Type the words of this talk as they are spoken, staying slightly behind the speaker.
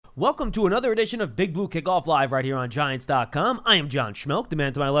Welcome to another edition of Big Blue Kickoff Live right here on Giants.com. I am John Schmelk. The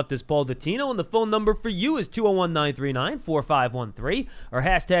man to my left is Paul Dottino, and the phone number for you is 201-939-4513 or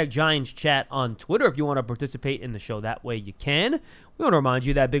hashtag Giants Chat on Twitter if you want to participate in the show. That way you can. We want to remind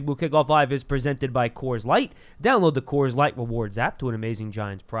you that Big Blue Kickoff Live is presented by Coors Light. Download the Coors Light Rewards app to win amazing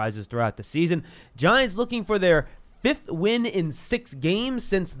Giants prizes throughout the season. Giants looking for their fifth win in 6 games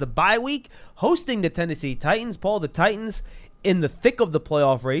since the bye week, hosting the Tennessee Titans. Paul, the Titans in the thick of the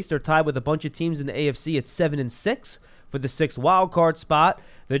playoff race. They're tied with a bunch of teams in the AFC at 7-6 for the 6th wild card spot.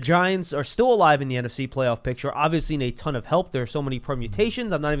 The Giants are still alive in the NFC playoff picture, obviously in a ton of help. There are so many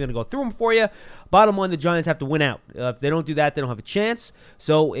permutations. I'm not even going to go through them for you. Bottom line, the Giants have to win out. If they don't do that, they don't have a chance.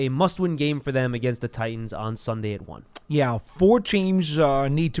 So a must-win game for them against the Titans on Sunday at 1. Yeah, 4 teams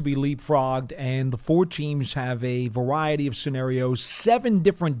need to be leapfrogged, and the 4 teams have a variety of scenarios. 7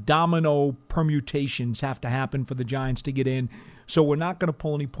 different domino permutations have to happen for the Giants to get in. So we're not going to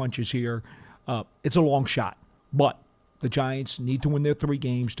pull any punches here. It's a long shot, but the Giants need to win their 3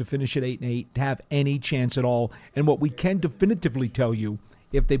 games to finish at 8-8 to have any chance at all. And what we can definitively tell you,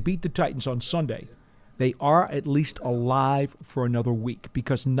 if they beat the Titans on Sunday, they are at least alive for another week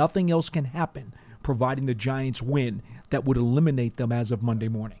because nothing else can happen providing the Giants win that would eliminate them as of Monday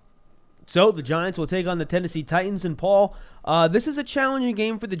morning. So the Giants will take on the Tennessee Titans. And Paul, this is a challenging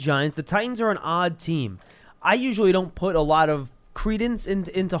game for the Giants. The Titans are an odd team. I usually don't put a lot of credence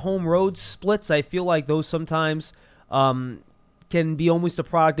into home road splits. I feel like those sometimes can be almost a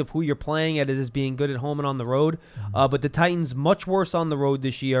product of who you're playing at as being good at home and on the road. But the Titans much worse on the road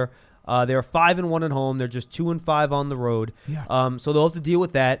this year. They're 5-1 at home. They're just 2-5 on the road. Yeah. So they'll have to deal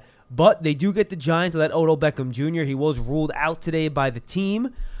with that. But they do get the Giants with that Odell Beckham Jr. He was ruled out today by the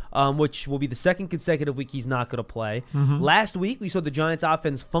team, which will be the 2nd consecutive week he's not going to play. Last week, we saw the Giants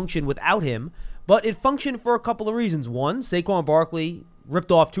offense function without him, but it functioned for a couple of reasons. One, Saquon Barkley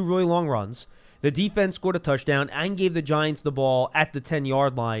ripped off 2 really long runs. The defense scored a touchdown and gave the Giants the ball at the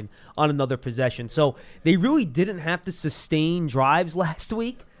 10-yard line on another possession. So they really didn't have to sustain drives last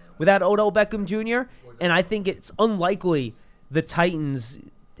week without Odell Beckham Jr., and I think it's unlikely the Titans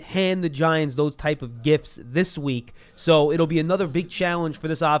hand the Giants those type of gifts this week. So it'll be another big challenge for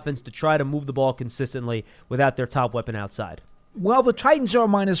this offense to try to move the ball consistently without their top weapon outside. Well, the Titans are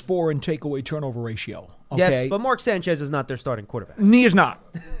 -4 in takeaway turnover ratio. Okay? Yes, but Mark Sanchez is not their starting quarterback. He is not.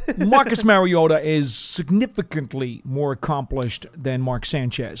 Marcus Mariota is significantly more accomplished than Mark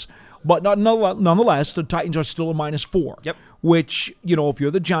Sanchez. But nonetheless, the Titans are still a -4. Yep. Which, if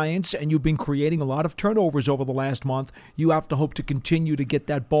you're the Giants and you've been creating a lot of turnovers over the last month, you have to hope to continue to get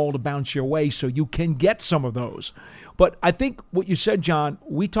that ball to bounce your way so you can get some of those. But I think what you said, John,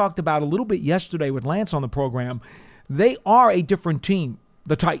 we talked about a little bit yesterday with Lance on the program. They are a different team,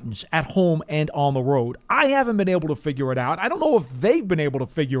 the Titans, at home and on the road. I haven't been able to figure it out. I don't know if they've been able to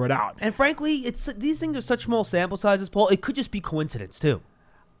figure it out. And frankly, these things are such small sample sizes, Paul. It could just be coincidence, too.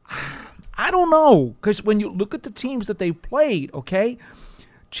 I don't know, because when you look at the teams that they've played, okay,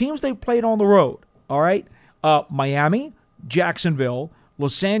 teams they've played on the road, all right, Miami, Jacksonville,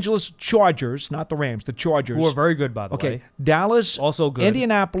 Los Angeles Chargers, not the Rams, the Chargers. Who are very good, by the way. Okay, Dallas, also good.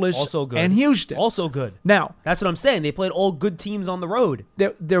 Indianapolis, also good. and Houston. Also good. Now, that's what I'm saying. They played all good teams on the road.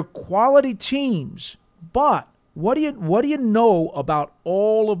 They're quality teams, but what do you know about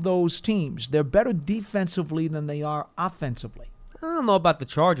all of those teams? They're better defensively than they are offensively. I don't know about the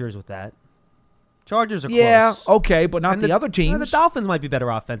Chargers with that. Chargers are close. Yeah, okay, but not the other teams. The Dolphins might be better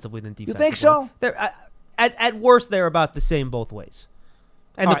offensively than defensively. You think so? They're, at worst, they're about the same both ways.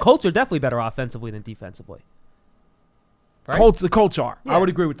 And all the Colts are definitely better offensively than defensively. Right? The Colts are. Yeah. I would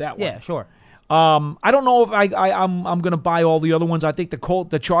agree with that one. Yeah, sure. I don't know if I'm going to buy all the other ones. I think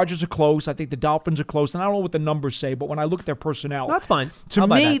the Chargers are close. I think the Dolphins are close. And I don't know what the numbers say, but when I look at their personnel, that's fine. To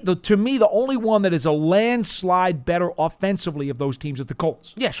me, the only one that is a landslide better offensively of those teams is the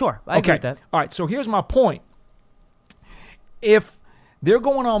Colts. Yeah, sure. I agree with that. All right, so here's my point. If they're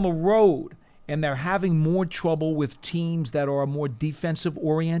going on the road and they're having more trouble with teams that are more defensive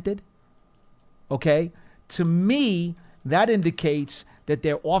oriented, okay, to me, that indicates that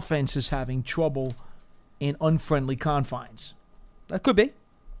their offense is having trouble in unfriendly confines. That could be.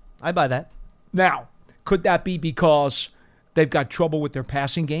 I buy that. Now, could that be because they've got trouble with their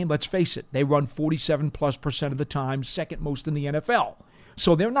passing game? Let's face it. They run 47+% of the time, second most in the NFL.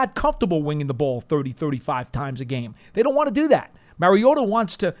 So they're not comfortable winging the ball 30, 35 times a game. They don't want to do that. Mariota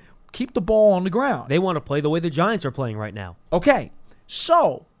wants to keep the ball on the ground. They want to play the way the Giants are playing right now. Okay.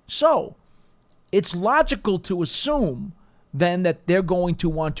 So it's logical to assume then that they're going to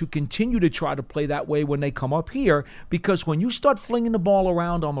want to continue to try to play that way when they come up here, because when you start flinging the ball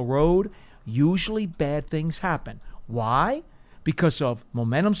around on the road, usually bad things happen. Why? because of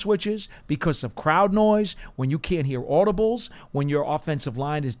momentum switches, because of crowd noise, when you can't hear audibles, when your offensive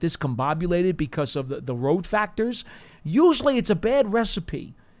line is discombobulated because of the road factors. Usually it's a bad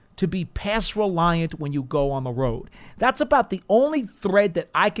recipe to be pass reliant when you go on the road. That's about the only thread that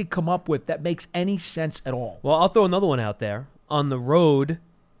I could come up with that makes any sense at all. Well, I'll throw another one out there. On the road,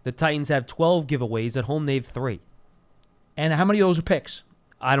 the Titans have 12 giveaways. At home, they have 3. And how many of those are picks?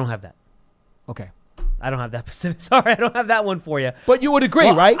 I don't have that. Okay. I don't have that specific. Sorry, I don't have that one for you. But you would agree,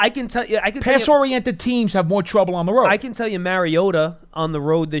 Well, right? I can tell you. Pass-oriented teams have more trouble on the road. I can tell you Mariota on the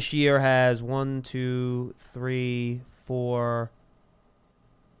road this year has 1, 2, 3, 4,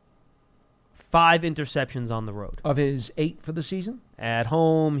 5 interceptions on the road. Of his 8 for the season? At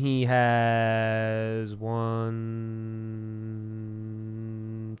home, he has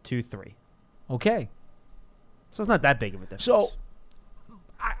 1, 2, 3. Okay. So it's not that big of a difference. So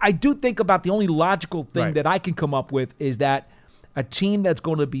I do think about the only logical thing Right. that I can come up with is that a team that's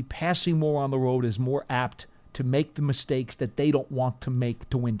going to be passing more on the road is more apt to make the mistakes that they don't want to make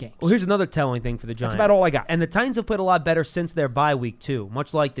to win games. Well, here's another telling thing for the Giants. That's about all I got. And the Titans have played a lot better since their bye week, too,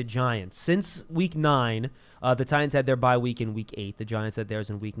 much like the Giants. Since week 9, the Titans had their bye week in week 8. The Giants had theirs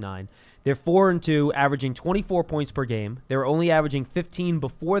in week 9. They're 4-2, averaging 24 points per game. They were only averaging 15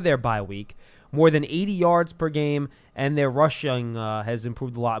 before their bye week, more than 80 yards per game, and their rushing has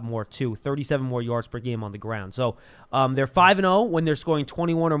improved a lot more, too, 37 more yards per game on the ground. So they're 5-0 when they're scoring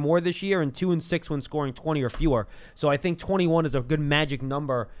 21 or more this year, and 2-6 when scoring 20 or fewer. So I think 21 is a good magic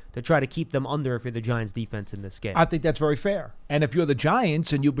number to try to keep them under if you're the Giants' defense in this game. I think that's very fair. And if you're the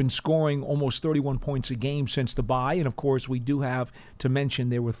Giants and you've been scoring almost 31 points a game since the bye, and of course we do have to mention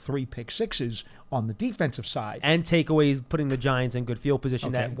there were 3 pick-sixes on the defensive side. And takeaways, putting the Giants in good field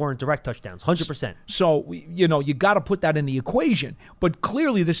position that weren't direct touchdowns, 100%. So, you got to put that in the equation. But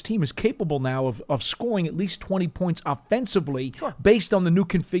clearly this team is capable now of scoring at least 20 points offensively based on the new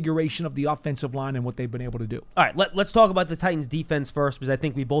configuration of the offensive line and what they've been able to do. All right, let's talk about the Titans' defense first, because I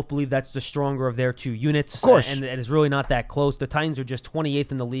think we both believe that's the stronger of their 2 units. Of course. And it's really not that close. The Titans are just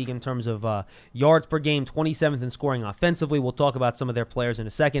 28th in the league in terms of yards per game, 27th in scoring offensively. We'll talk about some of their players in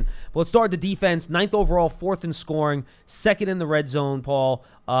a second. But let's start with the defense. 9th overall, 4th in scoring, 2nd in the red zone, Paul.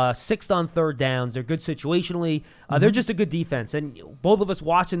 6th on third downs. They're good situationally. They're just a good defense. And both of us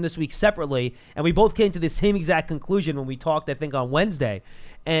watching this week separately, and we both came to the same exact conclusion when we talked, I think, on Wednesday.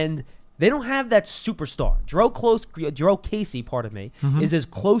 And they don't have that superstar. Jerome Casey, is as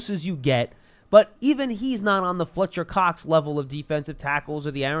close as you get. But even he's not on the Fletcher Cox level of defensive tackles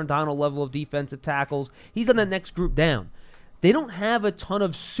or the Aaron Donald level of defensive tackles. He's on the next group down. They don't have a ton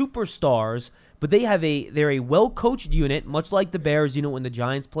of superstars, but they're a well-coached unit, much like the Bears, when the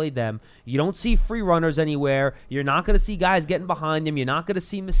Giants played them. You don't see free runners anywhere. You're not going to see guys getting behind them. You're not going to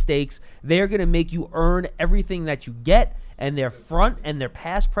see mistakes. They're going to make you earn everything that you get, and their front and their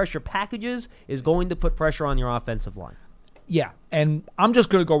pass pressure packages is going to put pressure on your offensive line. Yeah, and I'm just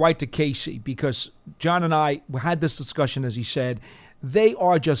going to go right to Casey because John and I had this discussion, as he said. They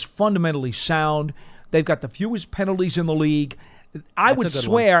are just fundamentally sound. They've got the fewest penalties in the league. I would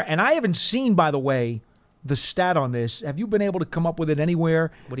swear, and I haven't seen, by the way, the stat on this. Have you been able to come up with it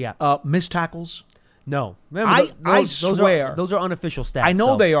anywhere? What do you got? Missed tackles? No. Remember, I swear. Those are unofficial stats. I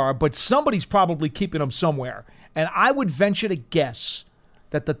know they are, but somebody's probably keeping them somewhere. And I would venture to guess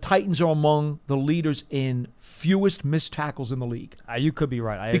that the Titans are among the leaders in fewest missed tackles in the league. You could be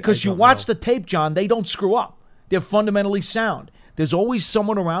right. Because you watch the tape, John, they don't screw up. They're fundamentally sound. There's always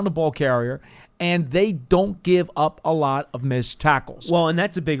someone around the ball carrier, and they don't give up a lot of missed tackles. Well, and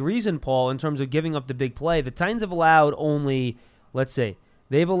that's a big reason, Paul, in terms of giving up the big play. The Titans have allowed only,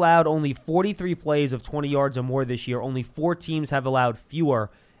 they've allowed only 43 plays of 20 yards or more this year. Only 4 teams have allowed fewer,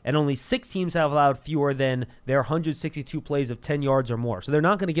 and only 6 teams have allowed fewer than their 162 plays of 10 yards or more. So they're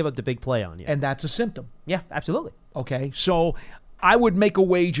not going to give up the big play on you. And that's a symptom. Yeah, absolutely. Okay, so I would make a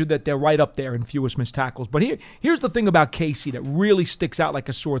wager that they're right up there in fewest missed tackles. But here's the thing about Casey that really sticks out like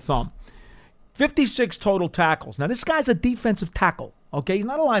a sore thumb. 56 total tackles. Now, this guy's a defensive tackle, okay? He's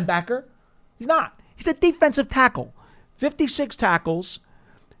not a linebacker. He's not. He's a defensive tackle. 56 tackles,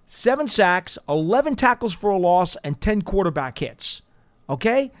 7 sacks, 11 tackles for a loss, and 10 quarterback hits,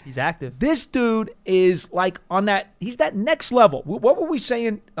 okay? He's active. This dude is like on that, he's that next level. What were we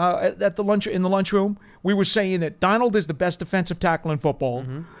saying at the in the lunchroom? We were saying that Donald is the best defensive tackle in football.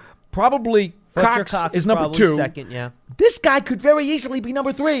 Mm-hmm. Probably Cox is number 2. Second, yeah. This guy could very easily be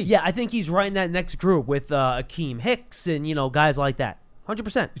number 3. Yeah, I think he's right in that next group with Akeem Hicks and, guys like that.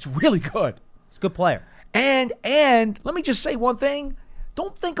 100%. It's really good. He's a good player. And let me just say one thing.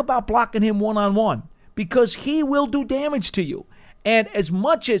 Don't think about blocking him one-on-one because he will do damage to you. And as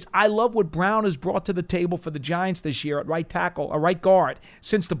much as I love what Brown has brought to the table for the Giants this year at right tackle, or right guard,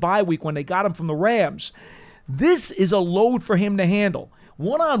 since the bye week when they got him from the Rams, this is a load for him to handle.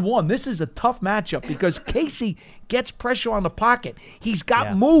 One-on-one, this is a tough matchup because Casey gets pressure on the pocket. He's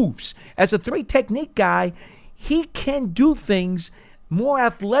got moves. As a three technique guy, he can do things more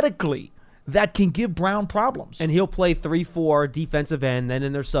athletically that can give Brown problems. And he'll play 3-4 defensive end. Then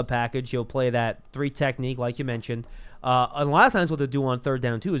in their sub package, he'll play that 3 technique like you mentioned. A lot of times what they'll do on third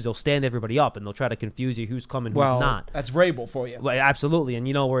down, too, is they'll stand everybody up and they'll try to confuse you who's coming, who's not. That's Vrabel for you. Well, absolutely. And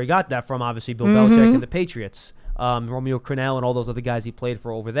you know where he got that from, obviously, Bill Belichick and the Patriots. Romeo Crennel and all those other guys he played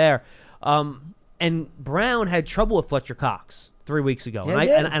for over there. And Brown had trouble with Fletcher Cox 3 weeks ago.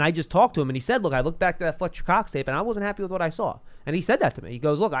 Yeah, and I just talked to him, and he said, look, I looked back to that Fletcher Cox tape, and I wasn't happy with what I saw. And he said that to me. He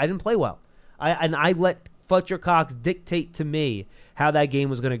goes, look, I didn't play well. I let Fletcher Cox dictate to me how that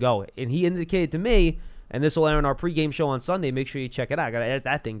game was going to go. And he indicated to me, and this will air on our pregame show on Sunday. Make sure you check it out. I got to edit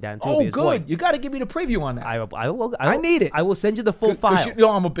that thing down, too. Oh, good. You got to give me the preview on that. I need it. I will send you the full file. You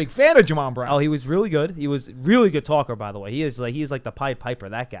know, I'm a big fan of Jamon Brown. Oh, he was really good. He was really good talker, by the way. He's like the Pied Piper,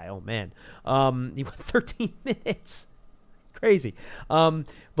 that guy. Oh, man. He went 13 minutes. Crazy. But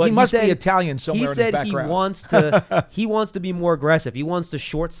he must be Italian somewhere in his background. He said he wants to be more aggressive. He wants to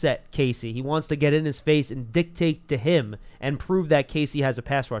short set Casey. He wants to get in his face and dictate to him and prove that Casey has a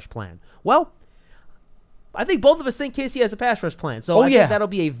pass rush plan. Well, I think both of us think Casey has a pass rush plan. So I think that'll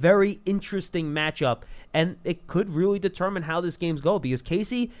be a very interesting matchup, and it could really determine how this game's go because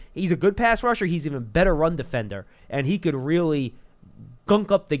Casey, he's a good pass rusher. He's even better run defender, and he could really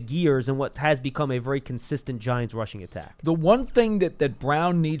gunk up the gears in what has become a very consistent Giants rushing attack. The one thing that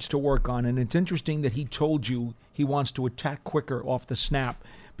Brown needs to work on, and it's interesting that he told you he wants to attack quicker off the snap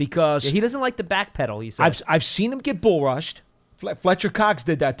because he doesn't like the backpedal, he said. I've seen him get bull rushed. Fletcher Cox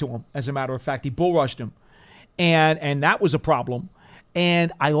did that to him, as a matter of fact. He bull rushed him. And that was a problem.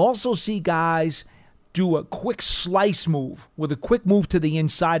 And I also see guys do a quick slice move with a quick move to the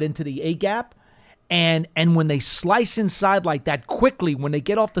inside into the A-gap. And when they slice inside like that quickly, when they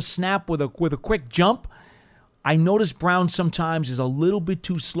get off the snap with a quick jump, I notice Brown sometimes is a little bit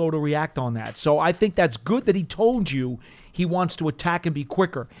too slow to react on that. So I think that's good that he told you he wants to attack and be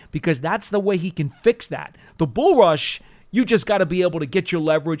quicker because that's the way he can fix that. The bull rush, you just got to be able to get your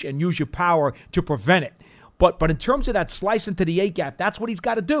leverage and use your power to prevent it. But in terms of that slice into the A-gap, that's what he's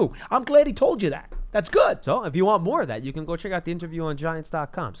got to do. I'm glad he told you that. That's good. So if you want more of that, you can go check out the interview on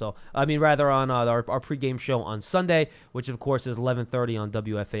Giants.com. So, I mean, rather on our pregame show on Sunday, which, of course, is 11:30 on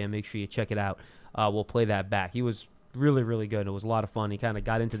WFAN. Make sure you check it out. We'll play that back. He was really, really good. It was a lot of fun. He kind of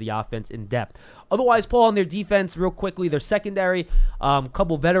got into the offense in depth. Otherwise, Paul, on their defense, real quickly, their secondary,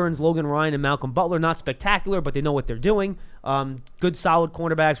 couple veterans, Logan Ryan and Malcolm Butler, not spectacular, but they know what they're doing. Good, solid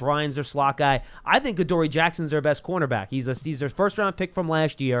cornerbacks. Ryan's their slot guy. I think Adoree Jackson's their best cornerback. He's their first-round pick from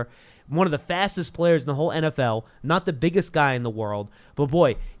last year, one of the fastest players in the whole NFL, not the biggest guy in the world, but,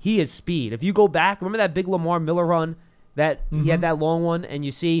 boy, he has speed. If you go back, remember that big Lamar Miller run? He had that long one, and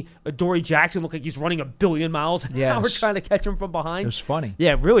you see Adoree Jackson look like he's running 1 billion miles an hour trying to catch him from behind. It was funny.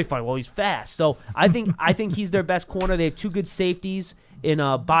 Yeah, really funny. Well, he's fast. So I think he's their best corner. They have two good safeties in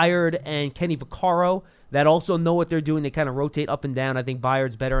Byard and Kenny Vaccaro that also know what they're doing. They kind of rotate up and down. I think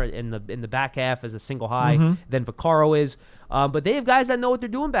Byard's better in the back half as a single high than Vaccaro is. But they have guys that know what they're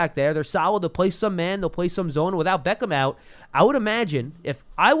doing back there. They're solid. They'll play some man. They'll play some zone. Without Beckham out, I would imagine if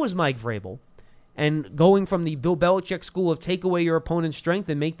I was Mike Vrabel, and going from the Bill Belichick school of take away your opponent's strength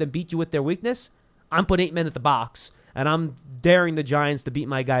and make them beat you with their weakness, I'm putting 8 men at the box, and I'm daring the Giants to beat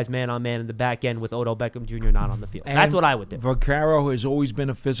my guys man-on-man in the back end with Odell Beckham Jr. not on the field. And that's what I would do. Vaccaro has always been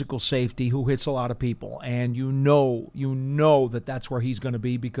a physical safety who hits a lot of people, and you know that's where he's going to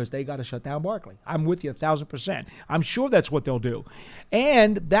be because they got to shut down Barkley. I'm with you 1,000%. I'm sure that's what they'll do.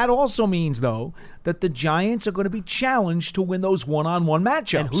 And that also means, though, that the Giants are going to be challenged to win those one-on-one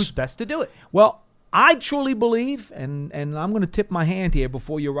matchups. And who's best to do it? Well, I truly believe, and I'm going to tip my hand here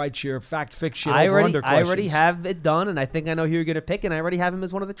before you write your fact-fiction over-under questions. I already have it done, and I think I know who you're going to pick, and I already have him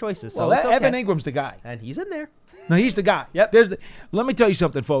as one of the choices. So well, it's okay. Evan Ingram's the guy. And he's in there. No, he's the guy. Yep. Let me tell you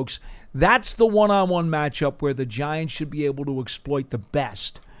something, folks. That's the one-on-one matchup where the Giants should be able to exploit the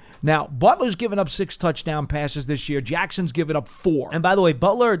best. Now, Butler's given up 6 touchdown passes this year. Jackson's given up 4. And by the way,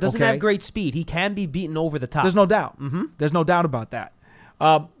 Butler doesn't have great speed. He can be beaten over the top. There's no doubt. There's no doubt about that.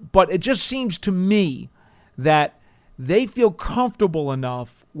 But it just seems to me that they feel comfortable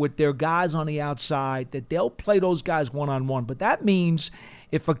enough with their guys on the outside that they'll play those guys one-on-one. But that means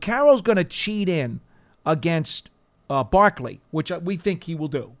if Vaccaro's going to cheat in against Barkley, which we think he will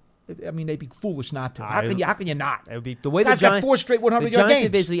do, I mean, they'd be foolish not to. How can you not? It would be the way the Giants got 4 straight 100-yard games. The Giants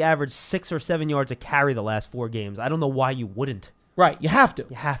have basically averaged 6 or 7 yards a carry the last 4 games. I don't know why you wouldn't. Right, you have to.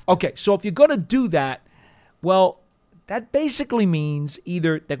 You have to. Okay, so if you're going to do that, well, that basically means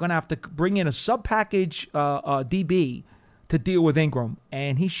either they're going to have to bring in a sub-package DB to deal with Ingram,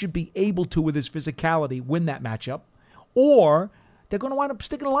 and he should be able to, with his physicality, win that matchup, or they're going to wind up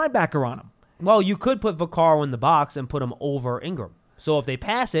sticking a linebacker on him. Well, you could put Vaccaro in the box and put him over Ingram. So if they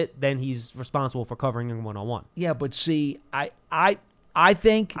pass it, then he's responsible for covering Ingram one-on-one. Yeah, but see, I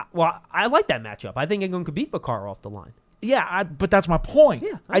think... Well, I like that matchup. I think Ingram could beat Vaccaro off the line. Yeah, but that's my point.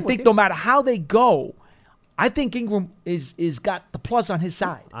 Yeah, I think no matter how they go, I think Ingram is got the plus on his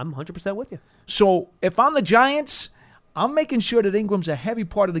side. I'm 100% with you. So if I'm the Giants, I'm making sure that Ingram's a heavy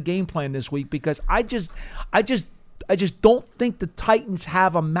part of the game plan this week because I just don't think the Titans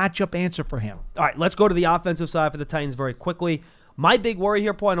have a matchup answer for him. All right, let's go to the offensive side for the Titans very quickly. My big worry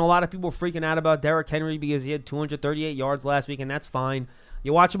here, Paul, and a lot of people are freaking out about Derrick Henry because he had 238 yards last week, and that's fine.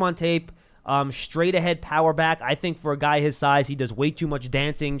 You watch him on tape. Straight ahead power back. I think for a guy his size, he does way too much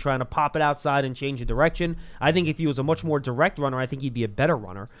dancing, trying to pop it outside and change the direction. I think if he was a much more direct runner, I think he'd be a better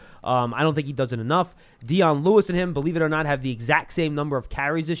runner. I don't think he does it enough. Dion Lewis and him, believe it or not, have the exact same number of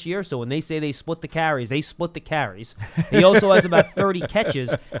carries this year. So when they say they split the carries, they split the carries. He also has about 30 catches.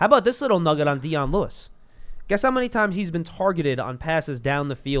 How about this little nugget on Dion Lewis? Guess how many times he's been targeted on passes down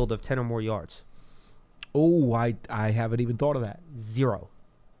the field of 10 or more yards? Oh, I haven't even thought of that. 0.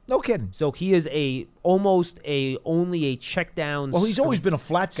 No kidding. So he is only a check down. Well, he's always been a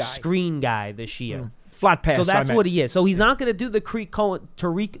flat guy, screen guy this year. Flat pass. So that's what he is. So he's not going to do the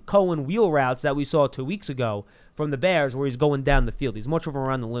Tariq Cohen wheel routes that we saw 2 weeks ago from the Bears, where he's going down the field. He's much of a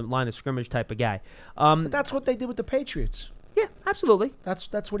around the line of scrimmage type of guy. But that's what they did with the Patriots. Yeah, absolutely.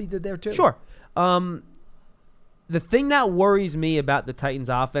 That's what he did there too. Sure. The thing that worries me about the Titans'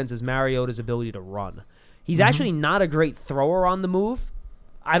 offense is Mariota's ability to run. He's actually not a great thrower on the move.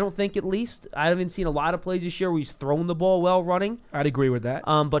 I don't think, at least. I haven't seen a lot of plays this year where he's thrown the ball well running. I'd agree with that.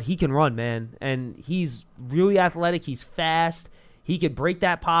 But he can run, man. And he's really athletic. He's fast. He could break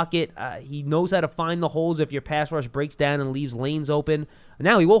that pocket. He knows how to find the holes if your pass rush breaks down and leaves lanes open.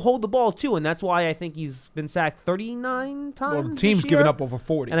 Now, he will hold the ball, too, and that's why I think he's been sacked 39 times. Well, the team's given up over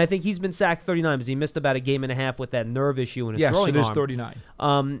 40. And I think he's been sacked 39 because he missed about a game and a half with that nerve issue in his throwing arm. Yes, it is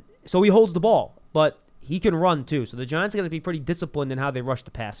 39. So he holds the ball, but he can run, too. So the Giants are going to be pretty disciplined in how they rush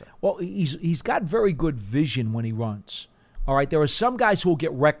the passer. Well, he's got very good vision when he runs. All right, there are some guys who will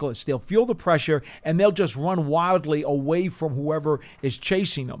get reckless. They'll feel the pressure, and they'll just run wildly away from whoever is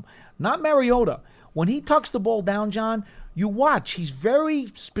chasing them. Not Mariota. When he tucks the ball down, John, you watch. He's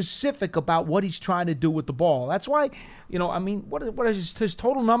very specific about what he's trying to do with the ball. That's why, what is his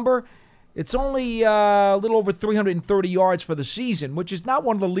total number? It's only a little over 330 yards for the season, which is not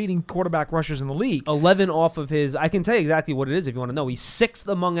one of the leading quarterback rushers in the league. 11 off of his. I can tell you exactly what it is if you want to know. He's 6th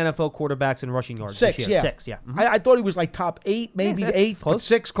among NFL quarterbacks in rushing yards. 6, this year. yeah. 6, yeah. Mm-hmm. I thought he was like top 8, maybe 8th, close. but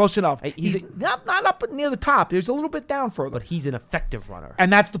 6, close enough. He's not up near the top. He's a little bit down further. But he's an effective runner.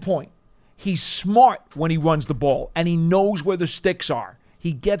 And that's the point. He's smart when he runs the ball, and he knows where the sticks are.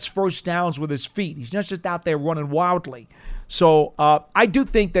 He gets first downs with his feet. He's not just out there running wildly. So I do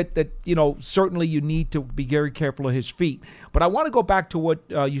think that certainly you need to be very careful of his feet. But I want to go back to what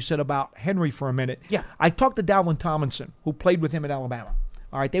you said about Henry for a minute. Yeah. I talked to Dalvin Tomlinson, who played with him at Alabama.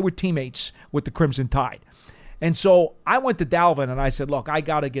 All right, they were teammates with the Crimson Tide. And so I went to Dalvin and I said, look, I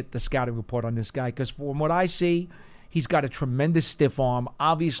got to get the scouting report on this guy because from what I see, he's got a tremendous stiff arm.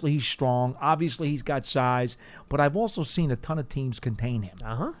 Obviously, he's strong. Obviously, he's got size. But I've also seen a ton of teams contain him.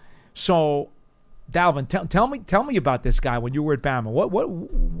 Uh-huh. So, Dalvin, tell me about this guy when you were at Bama.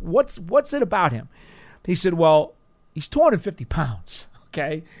 What's it about him? He said, well, he's 250 pounds.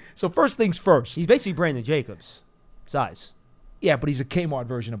 Okay? So, first things first. He's basically Brandon Jacobs size. Yeah, but he's a Kmart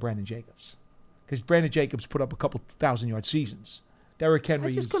version of Brandon Jacobs. Because Brandon Jacobs put up a couple 1,000-yard seasons. Derrick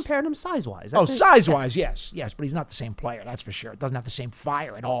Henry. I just compared him size-wise. Size-wise, yes. But he's not the same player, that's for sure. It doesn't have the same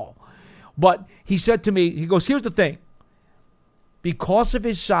fire at all. But he said to me, he goes, here's the thing. Because of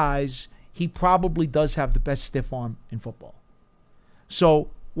his size, he probably does have the best stiff arm in football. So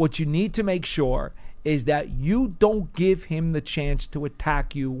what you need to make sure is that you don't give him the chance to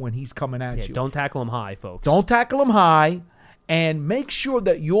attack you when he's coming at you. Don't tackle him high, folks. Don't tackle him high. And make sure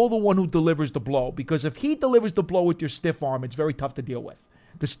that you're the one who delivers the blow. Because if he delivers the blow with your stiff arm, it's very tough to deal with.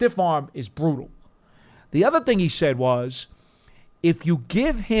 The stiff arm is brutal. The other thing he said was, if you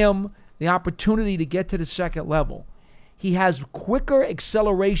give him the opportunity to get to the second level, he has quicker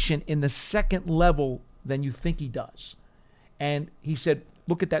acceleration in the second level than you think he does. And he said,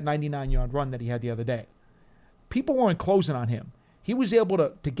 look at that 99-yard run that he had the other day. People weren't closing on him. He was able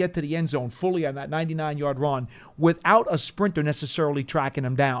to get to the end zone fully on that 99-yard run without a sprinter necessarily tracking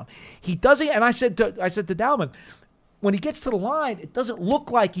him down. He doesn't, and I said to Dalvin, when he gets to the line, it doesn't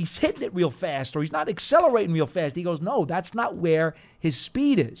look like he's hitting it real fast or he's not accelerating real fast. He goes, no, that's not where his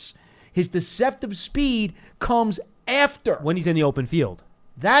speed is. His deceptive speed comes after. When he's in the open field.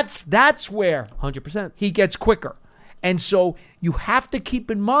 That's where 100%. he gets quicker. And so you have to keep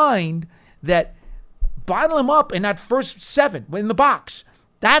in mind that bottle him up in that first 7 in the box.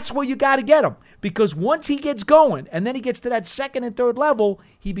 That's where you got to get him. Because once he gets going and then he gets to that second and third level,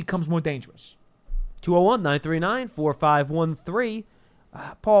 he becomes more dangerous. 201-939-4513.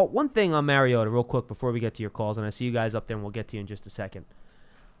 Paul, one thing on Mariota real quick before we get to your calls, and I see you guys up there and we'll get to you in just a second.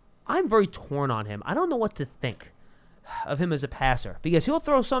 I'm very torn on him. I don't know what to think of him as a passer because he'll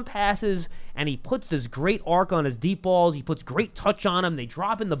throw some passes and he puts this great arc on his deep balls. He puts great touch on them. They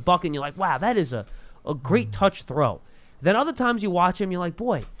drop in the bucket and you're like, wow, that is a great touch throw. Then other times you watch him, you're like,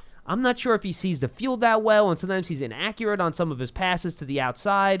 boy, I'm not sure if he sees the field that well, and sometimes he's inaccurate on some of his passes to the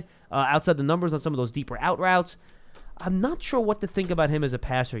outside the numbers on some of those deeper out routes. I'm not sure what to think about him as a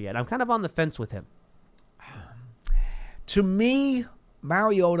passer yet. I'm kind of on the fence with him. To me,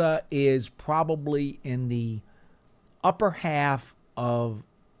 Mariota is probably in the upper half of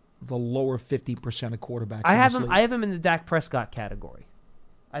the lower 50% of quarterbacks. I have him in the Dak Prescott category.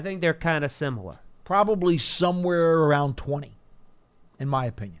 I think they're kind of similar. Probably somewhere around 20, in my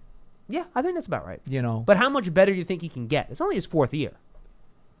opinion. Yeah, I think that's about right. But how much better do you think he can get? It's only his 4th year.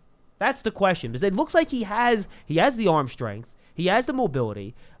 That's the question. Because it looks like he has the arm strength. He has the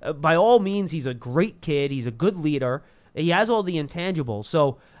mobility. By all means, he's a great kid. He's a good leader. He has all the intangibles.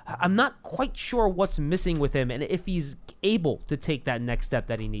 So I'm not quite sure what's missing with him and if he's able to take that next step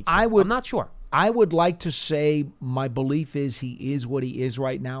that he needs to. I'm not sure. I would like to say my belief is he is what he is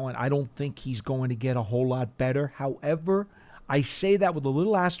right now, and I don't think he's going to get a whole lot better. However, I say that with a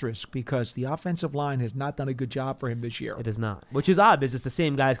little asterisk because the offensive line has not done a good job for him this year. It is not, which is odd because it's the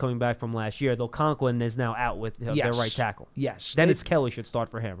same guys coming back from last year, though Conklin is now out with their right tackle. Yes. Dennis Kelly should start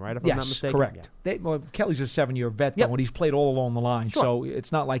for him, right? If I'm not mistaken. Correct. Yeah. Kelly's a 7-year vet, though, and he's played all along the line, so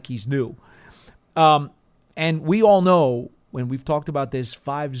it's not like he's new. And we all know, when we've talked about this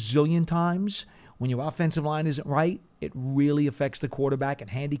 5 zillion times, when your offensive line isn't right, it really affects the quarterback and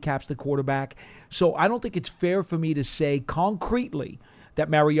handicaps the quarterback. So I don't think it's fair for me to say concretely that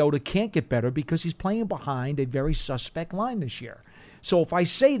Mariota can't get better because he's playing behind a very suspect line this year. So if I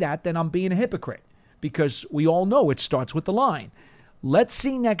say that, then I'm being a hypocrite because we all know it starts with the line. Let's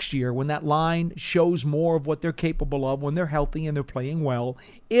see next year when that line shows more of what they're capable of, when they're healthy and they're playing well,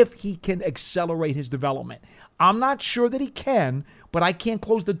 if he can accelerate his development. I'm not sure that he can, but I can't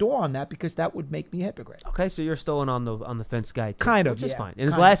close the door on that because that would make me a hypocrite. Okay, so you're still on the fence guy, too, kind of, which is fine. In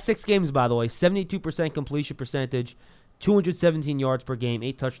his last 6 games, by the way, 72% completion percentage, 217 yards per game,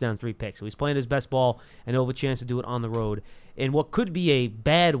 8 touchdowns, 3 picks. So he's playing his best ball, and he'll have a chance to do it on the road in what could be a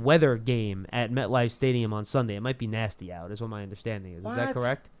bad weather game at MetLife Stadium on Sunday. It might be nasty out, is what my understanding is. Is that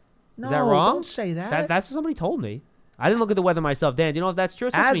correct? No, is that wrong? Don't say that. That's what somebody told me. I didn't look at the weather myself. Dan, do you know if that's true?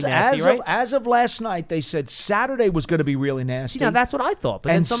 It's supposed to be nasty, right? As of last night, they said Saturday was going to be really nasty. See, now that's what I thought.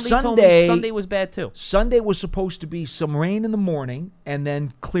 But and then somebody told me Sunday was bad, too. Sunday was supposed to be some rain in the morning and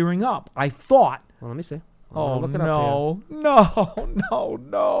then clearing up. I thought. Well, let me see. Oh, look it no. up No. I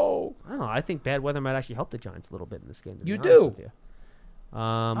don't know. I think bad weather might actually help the Giants a little bit in this game. You do?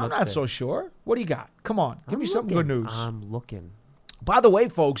 I'm not so sure. What do you got? Come on. Give me some good news. I'm looking. By the way,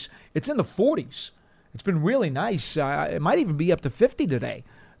 folks, it's in the 40s. It's been really nice. It might even be up to 50 today.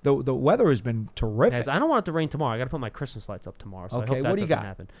 The weather has been terrific. Yes, I don't want it to rain tomorrow. I got to put my Christmas lights up tomorrow, so okay, I hope that what do you doesn't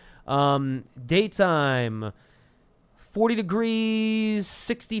got? happen. Daytime, 40 degrees,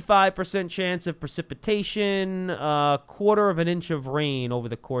 65% chance of precipitation, 1/4 of an inch of rain over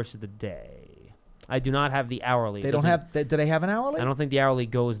the course of the day. I do not have the hourly. They don't have. Do they have an hourly? I don't think the hourly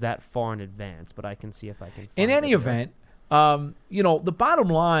goes that far in advance, but I can see if I can. In any event, the bottom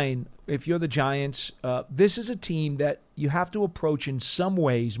line, if you're the Giants, this is a team that you have to approach in some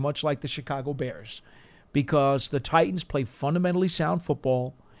ways, much like the Chicago Bears, because the Titans play fundamentally sound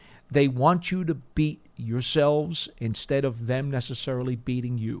football. They want you to beat yourselves instead of them necessarily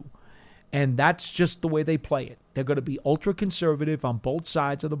beating you. And that's just the way they play it. They're going to be ultra conservative on both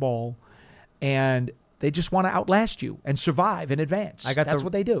sides of the ball, and they just want to outlast you and survive in advance. That's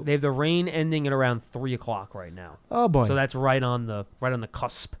what they do. They have the rain ending at around 3 o'clock right now. Oh boy! So that's right on the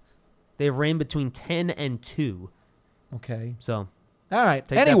cusp. They have rain between 10 and 2. Okay. So, all right.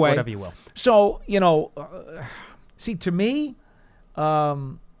 Take that for whatever you will. So see, to me,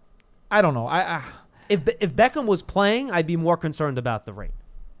 I don't know. If Beckham was playing, I'd be more concerned about the rain.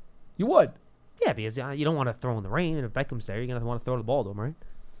 You would? Yeah, because you don't want to throw in the rain, and if Beckham's there, you're gonna want to throw the ball to him, right?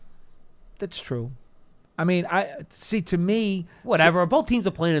 That's true. I mean, to me, whatever. Both teams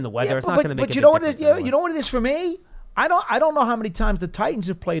are playing in the weather. Yeah, it's not going to make. But you know what it is? You know what it is for me. I don't know how many times the Titans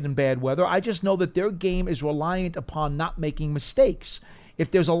have played in bad weather. I just know that their game is reliant upon not making mistakes.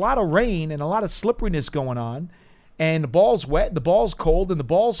 If there's a lot of rain and a lot of slipperiness going on, and the ball's wet, the ball's cold, and the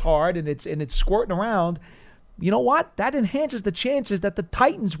ball's hard, and it's squirting around, you know what? That enhances the chances that the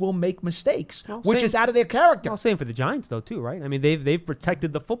Titans will make mistakes, which is out of their character. Well, same for the Giants though too, right? I mean, they've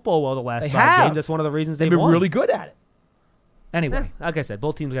protected the football well the last 5 have. games. That's one of the reasons They've been really good at it. Anyway. Like I said,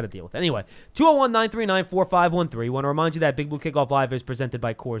 both teams got to deal with it. Anyway, 201-939-4513. Want to remind you that Big Blue Kickoff Live is presented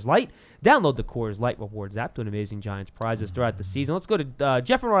by Coors Light. Download the Coors Light Rewards app to an amazing Giants prizes throughout the season. Let's go to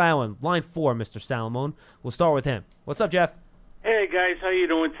Jeff in Rhode Island, line 4, Mr. Salamone. We'll start with him. What's up, Jeff? Hey, guys. How you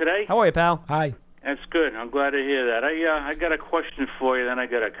doing today? How are you, pal? Hi. That's good. I'm glad to hear that. I got a question for you, then I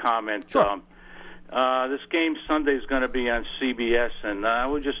got a comment. Sure. This game Sunday is going to be on CBS, and I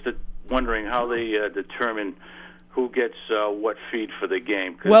was just wondering how they determine who gets what feed for the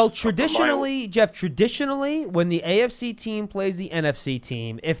game. Well, traditionally, Jeff, when the AFC team plays the NFC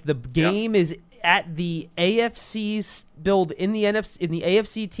team, if the game is at the AFC's build in the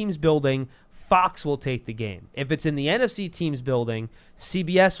AFC team's building, Fox will take the game. If it's in the NFC team's building,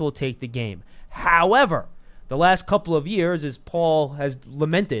 CBS will take the game. However, the last couple of years, as Paul has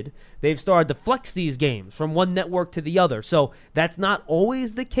lamented, they've started to flex these games from one network to the other. So that's not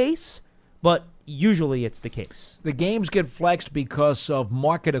always the case, but usually it's the case. The games get flexed because of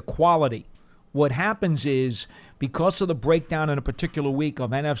market equality. What happens is, because of the breakdown in a particular week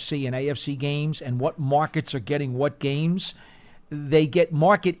of NFC and AFC games and what markets are getting what games, they get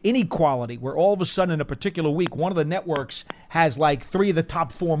market inequality, where all of a sudden in a particular week, one of the networks has like 3 of the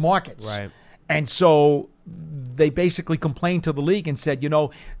top 4 markets. Right. And so they basically complained to the league and said,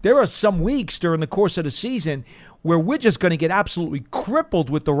 there are some weeks during the course of the season where we're just going to get absolutely crippled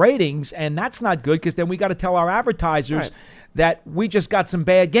with the ratings, and that's not good because then we got to tell our advertisers that we just got some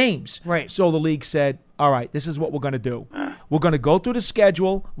bad games. Right. So the league said, all right, this is what we're going to do. We're going to go through the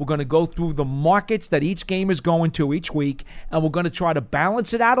schedule. We're going to go through the markets that each game is going to each week, and we're going to try to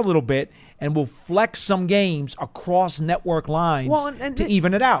balance it out a little bit, and we'll flex some games across network lines to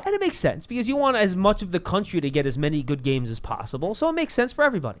even it out. And it makes sense because you want as much of the country to get as many good games as possible, so it makes sense for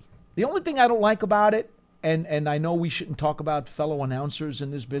everybody. The only thing I don't like about it, and I know we shouldn't talk about fellow announcers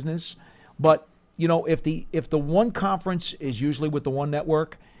in this business, but if the one conference is usually with the one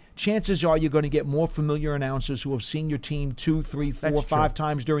network, chances are you're going to get more familiar announcers who have seen your team 2, 3, 4, 5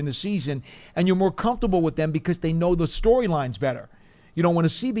 times during the season, and you're more comfortable with them because they know the storylines better. When a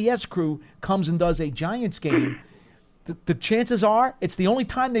CBS crew comes and does a Giants game, the chances are it's the only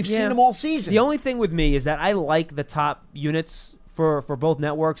time they've seen them all season. The only thing with me is that I like the top units for both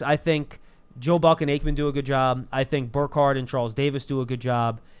networks. I think Joe Buck and Aikman do a good job. I think Burkhardt and Charles Davis do a good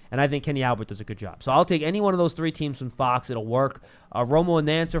job. And I think Kenny Albert does a good job. So I'll take any one of those 3 teams from Fox. It'll work. Romo and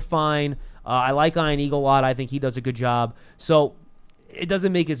Nance are fine. I like Ian Eagle a lot. I think he does a good job. So it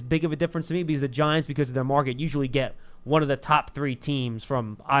doesn't make as big of a difference to me because the Giants, because of their market, usually get one of the top 3 teams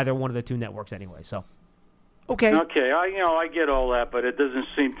from either one of the 2 networks anyway. So. Okay. I get all that, but it doesn't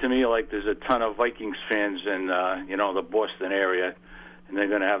seem to me like there's a ton of Vikings fans in the Boston area. And they're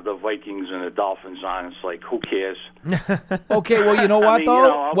going to have the Vikings and the Dolphins on. It's like, who cares? Okay, well, you know what,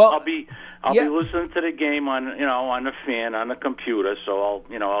 though? I'll be listening to the game on the fan on the computer, so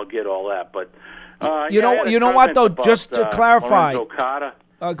I'll get all that. But you know what, though? Just to clarify, Lorenzo Carter.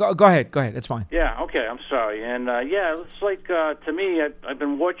 Go ahead. It's fine. Yeah, okay. I'm sorry. And it's like to me, I've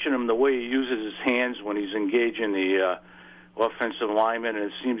been watching him the way he uses his hands when he's engaging the offensive lineman, and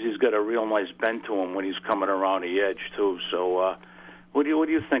it seems he's got a real nice bend to him when he's coming around the edge too. So. What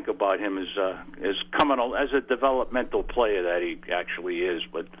do you think about him as coming as a developmental player that he actually is?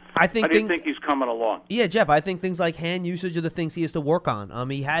 But I think he's coming along. Yeah, Jeff, I think things like hand usage are the things he has to work on.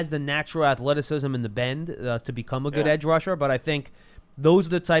 He has the natural athleticism and the bend to become a good edge rusher, but I think those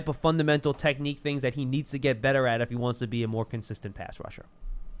are the type of fundamental technique things that he needs to get better at if he wants to be a more consistent pass rusher.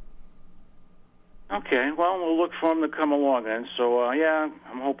 Okay, well, we'll look for him to come along then. So, I'm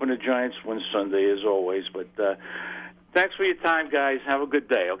hoping the Giants win Sunday as always, but... Thanks for your time, guys. Have a good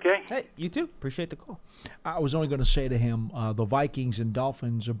day, okay? Hey, you too. Appreciate the call. I was only going to say to him, the Vikings and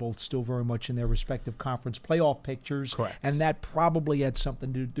Dolphins are both still very much in their respective conference playoff pictures. Correct. And that probably had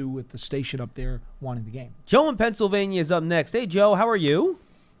something to do with the station up there wanting the game. Joe in Pennsylvania is up next. Hey, Joe, how are you?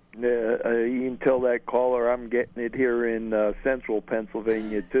 You can tell that caller I'm getting it here in central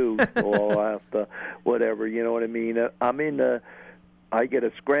Pennsylvania, too. So I'll have to, whatever, you know what I mean? I get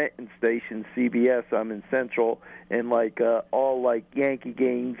a Scranton station, CBS. I'm in Central, and all Yankee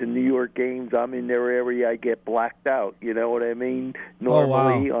games and New York games, I'm in their area. I get blacked out. You know what I mean?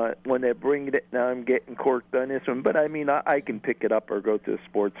 Normally, when they're bringing it, now I'm getting corked on this one. But I mean, I can pick it up or go to a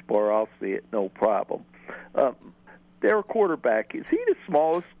sports bar. I'll see it, no problem. their quarterback, is he the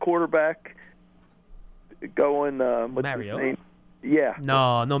smallest quarterback going? What's Mariota? his name? Yeah.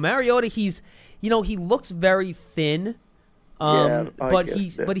 No, Mariota. He looks very thin. But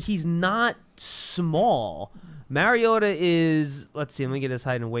he's not small. Mariota is, let's see, let me get his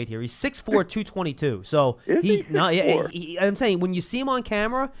height and weight here. He's 6'4", 222. So he's not. I'm saying when you see him on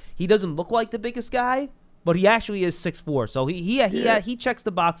camera, he doesn't look like the biggest guy, but he actually is 6'4". So he checks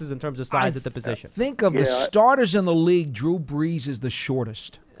the boxes in terms of size at the position. Think of the starters in the league. Drew Brees is the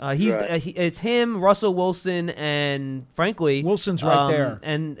shortest. It's him, Russell Wilson, and frankly, Wilson's right there,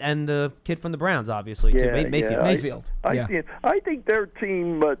 and the kid from the Browns, obviously, too, Mayfield. Mayfield. I think their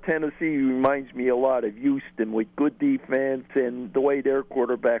team, Tennessee, reminds me a lot of Houston with good defense and the way their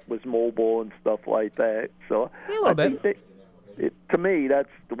quarterback was mobile and stuff like that. So a little bit. To me, that's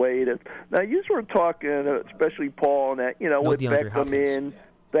the way it is. Now, you were talking, especially Paul, and that with Beckham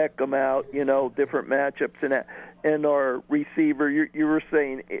Beckham out, different matchups and that. And our receiver, you were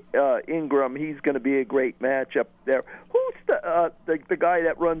saying Ingram, he's going to be a great matchup there. Who's the guy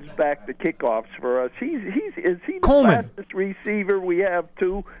that runs back the kickoffs for us? Is he the Coleman. fastest receiver we have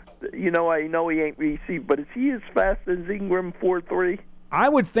too? I know he ain't received, but is he as fast as Ingram 4.3? I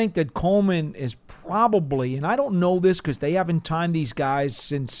would think that Coleman is probably, and I don't know this because they haven't timed these guys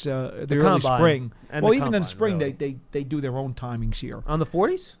since the early spring. Well, even in spring, really. they do their own timings here. On the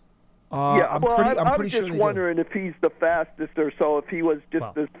 40s? I'm pretty sure just wondering if he's the fastest or so. If he was just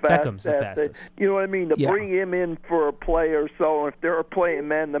as fast, Beckham's the fastest. You know what I mean? To bring him in for a play or so, if they're playing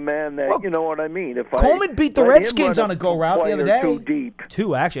man to man, you know what I mean. If Coleman beat the Redskins on a go route the other day. Too deep.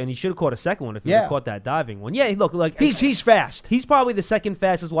 Two actually, and he should have caught a second one if he had caught that diving one. Yeah, look, like he's fast. He's probably the second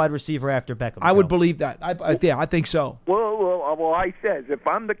fastest wide receiver after Beckham. I would believe that. I think so. Well, I says if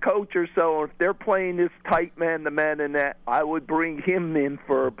I'm the coach or so, if they're playing this tight man to man and that, I would bring him in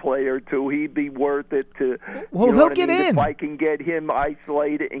for a play or two. He'd be worth it to. Well, he'll get in if I can get him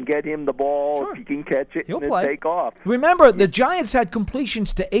isolated and get him the ball. If he can catch it, he'll and play. Take off. Remember, the Giants had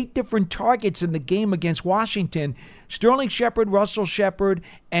completions to 8 different targets in the game against Washington. Sterling Shepard, Russell Shepard,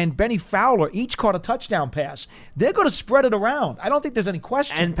 and Benny Fowler each caught a touchdown pass. They're going to spread it around. I don't think there's any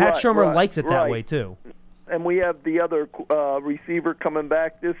question. And Pat Shurmur likes it that way too. And we have the other receiver coming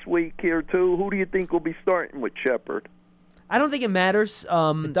back this week here too. Who do you think will be starting with Shepard? I don't think it matters, it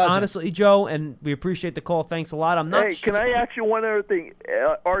honestly, Joe, and we appreciate the call. Thanks a lot. I'm not. Hey, can I ask you one other thing?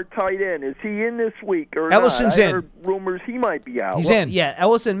 Our tight end, is he in this week or Ellison's not? I in. heard rumors he might be out. He's in. Yeah,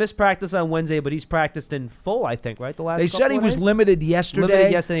 Ellison missed practice on Wednesday, but he's practiced in full, I think, right? They said he was limited yesterday.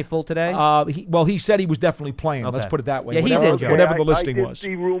 Limited yesterday, full today? He said he was definitely playing. Okay. Let's put it that way. Yeah, he's in, Joe. Whatever the listing I was.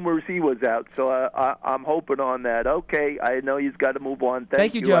 see rumors he was out, so I'm hoping on that. Okay, I know he's got to move on.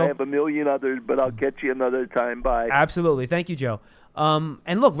 Thank you, Joe. I have a million others, but I'll catch you another time. Bye. Absolutely. Thank you, Joe.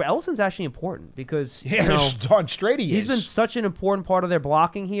 And look, Ellison's actually important because darn straight he's been such an important part of their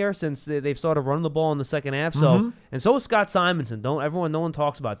blocking here since they've started running the ball in the second half. So and so is Scott Simonson. No one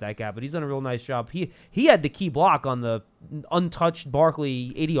talks about that guy, but he's done a real nice job. He had the key block on the untouched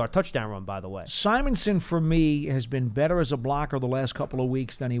Barkley 80-yard touchdown run, by the way. Simonson, for me, has been better as a blocker the last couple of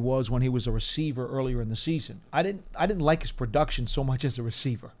weeks than he was when he was a receiver earlier in the season. I didn't like his production so much as a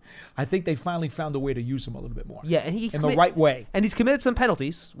receiver. I think they finally found a way to use him a little bit more. Yeah, and he's in the right way. And he's committed some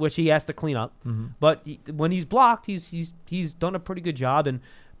penalties, which he has to clean up. But when he's blocked, he's done a pretty good job. And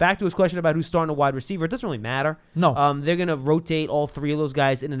back to his question about who's starting a wide receiver, it doesn't really matter. No. They're going to rotate all three of those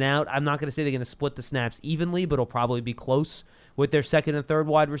guys in and out. I'm not going to say they're going to split the snaps evenly, but it'll probably be close with their second and third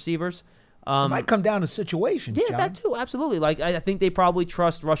wide receivers. It might come down to situations, Yeah, John. that too, absolutely. Like I think they probably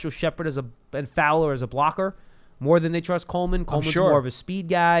trust Russell Shepard and Fowler as a blocker more than they trust Coleman. Coleman's more of a speed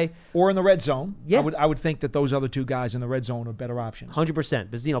guy. Or in the red zone. Yeah. I would think that those other two guys in the red zone are better options.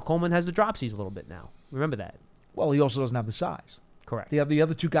 100%. Because, Coleman has the dropsies a little bit now. Remember that. Well, he also doesn't have the size. Correct. The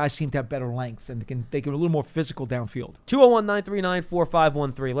other two guys seem to have better length, and they can a little more physical downfield.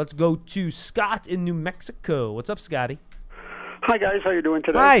 201-939-4513. Let's go to Scott in New Mexico. What's up, Scotty? Hi, guys. How you doing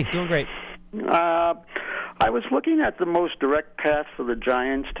today? Hi. Doing great. I was looking at the most direct path for the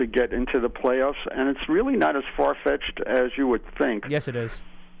Giants to get into the playoffs, and it's really not as far-fetched as you would think. Yes, it is.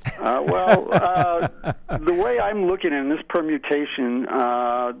 The way I'm looking at this permutation,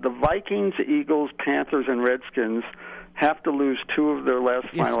 the Vikings, Eagles, Panthers, and Redskins have to lose 2 of their last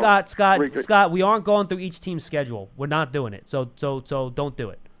final. Scott, we aren't going through each team's schedule. We're not doing it. So don't do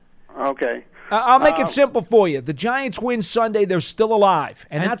it. Okay. I'll make it simple for you. The Giants win Sunday, they're still alive.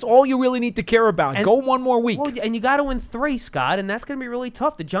 And that's all you really need to care about. Go one more week. Well, and you got to win 3, Scott, and that's going to be really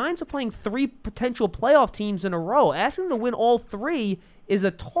tough. The Giants are playing 3 potential playoff teams in a row. Asking them to win all 3 is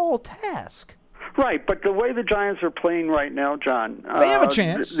a tall task. Right, but the way the Giants are playing right now, John, They have a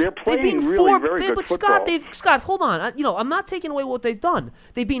chance. They're playing They've beaten really four, very good but football. Scott, hold on. I'm not taking away what they've done.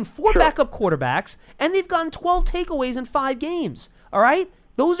 They've beaten four Sure. backup quarterbacks, and they've gotten 12 takeaways in 5 games. All right?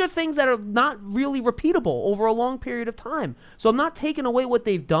 Those are things that are not really repeatable over a long period of time. So I'm not taking away what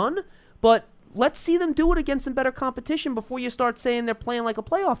they've done, but let's see them do it against some better competition before you start saying they're playing like a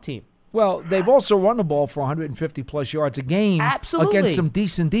playoff team. Well, they've also run the ball for 150-plus yards a game Absolutely. against some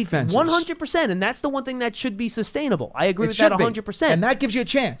decent defenses. 100%, and that's the one thing that should be sustainable. I agree It with that should be. 100%. And that gives you a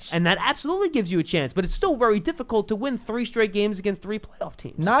chance. And that absolutely gives you a chance, but it's still very difficult to win 3 straight games against 3 playoff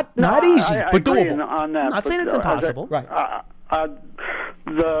teams. Not No, easy, I but agree doable. on that. I'm not saying it's impossible. Right.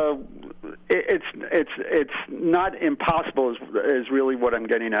 It's not impossible is really what I'm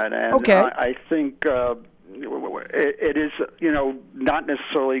getting at, and Okay. I think it is not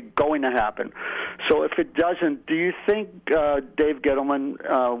necessarily going to happen. So if it doesn't, do you think Dave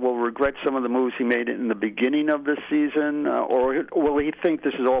Gettleman will regret some of the moves he made in the beginning of this season, or will he think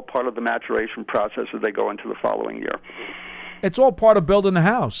this is all part of the maturation process as they go into the following year? It's all part of building the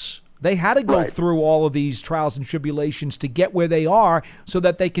house. They had to go Right. through all of these trials and tribulations to get where they are so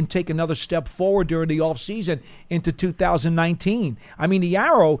that they can take another step forward during the offseason into 2019. I mean, the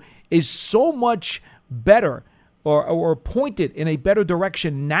arrow is so much better or pointed in a better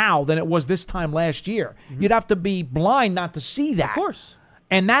direction now than it was this time last year. Mm-hmm. You'd have to be blind not to see that. Of course.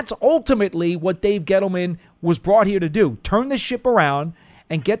 And that's ultimately what Dave Gettleman was brought here to do. Turn the ship around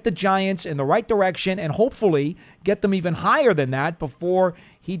and get the Giants in the right direction and hopefully get them even higher than that before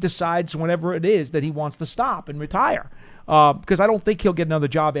he decides whenever it is that he wants to stop and retire. Because I don't think he'll get another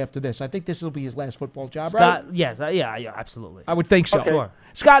job after this. I think this will be his last football job, Scott, right? yes, yeah, absolutely. I would think so. Okay. Sure.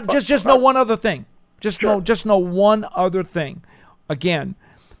 Scott, just know one other thing. Just Sure. know one other thing. Again,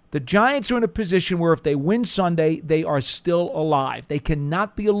 the Giants are in a position where if they win Sunday, they are still alive. They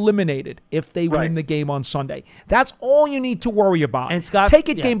cannot be eliminated if they win Right. the game on Sunday. That's all you need to worry about. And Scott, take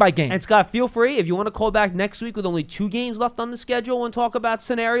it yeah. game by game. And Scott, feel free if you want to call back next week with only 2 games left on the schedule and talk about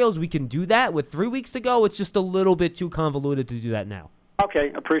scenarios. We can do that with 3 weeks to go. It's just a little bit too convoluted to do that now.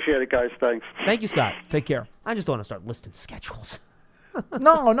 Okay, appreciate it, guys. Thanks. Thank you, Scott. Take care. I just don't want to start listing schedules.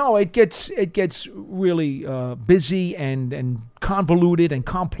 No, it gets really busy and convoluted and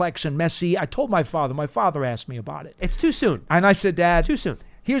complex and messy. I told my father. My father asked me about it, It's too soon. and I said, Dad, Too soon.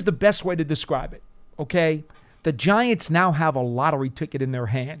 here's the best way to describe it. Okay, the Giants now have a lottery ticket in their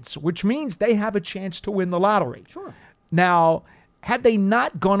hands, which means they have a chance to win the lottery. Sure. Now, had they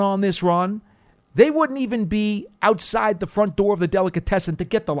not gone on this run, they wouldn't even be outside the front door of the delicatessen to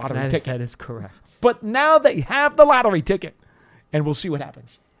get the lottery ticket. That is correct. But now they have the lottery ticket, and we'll see what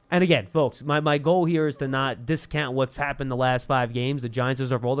happens. And again, folks, my goal here is to not discount what's happened the last 5 games. The Giants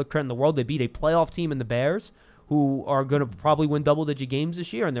deserve all the credit in the world. They beat a playoff team in the Bears, who are going to probably win double-digit games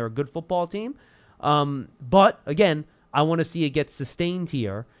this year, and they're a good football team. But, again, I want to see it get sustained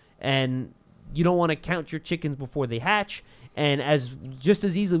here, and you don't want to count your chickens before they hatch. And just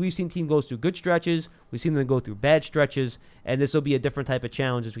as easily, we've seen teams go through good stretches, we've seen them go through bad stretches, and this will be a different type of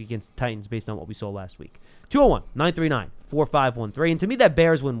challenge this week against the Titans based on what we saw last week. 201-939-4513. And to me, that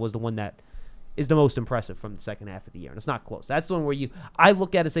Bears win was the one that is the most impressive from the second half of the year. And it's not close. That's the one where I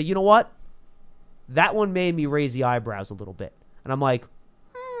look at it and say, you know what? That one made me raise the eyebrows a little bit. And I'm like,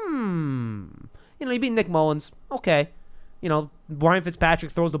 you beat Nick Mullins. Okay. Brian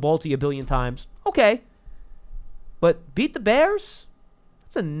Fitzpatrick throws the ball to you a billion times. Okay. But beat the Bears?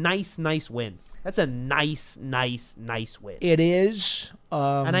 That's a nice win. That's a nice win. It is.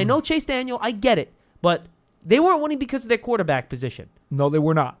 And I know Chase Daniel, I get it. But they weren't winning because of their quarterback position. No, they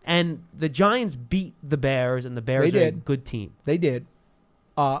were not. And the Giants beat the Bears, and the Bears are a good team. They did.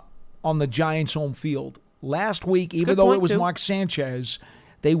 On the Giants' home field. Last week, even good though point, it was too. Mark Sanchez,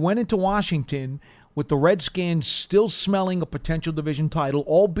 they went into Washington with the Redskins still smelling a potential division title,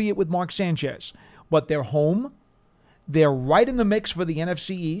 albeit with Mark Sanchez. But they're home. They're right in the mix for the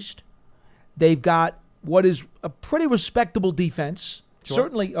NFC East. They've got what is a pretty respectable defense,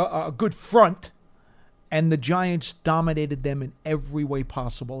 certainly a good front, and the Giants dominated them in every way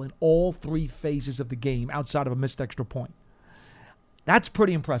possible in all 3 phases of the game outside of a missed extra point. That's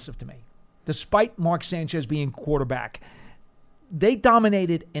pretty impressive to me. Despite Mark Sanchez being quarterback, they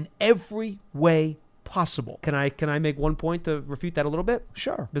dominated in every way possible. Can I make one point to refute that a little bit?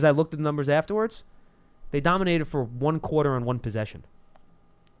 Sure. Because I looked at the numbers afterwards. They dominated for 1 quarter and 1 possession.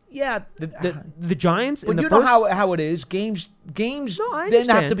 Yeah, The Giants but in the you first, know how it is. Games I then have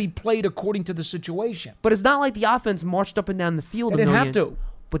understand. to be played according to the situation. but it's not like the offense marched up and down the field. They a didn't million. have to.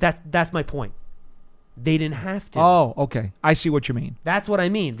 But that's my point. They didn't have to. Oh, okay. I see what you mean. That's what I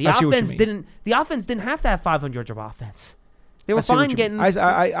mean. The I see what you offense mean. didn't. The offense didn't have to have 500 yards of offense. They were I see what fine you getting. mean.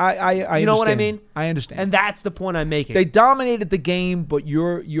 I you know what I understand. mean? I understand. And that's the point I'm making. They dominated the game, but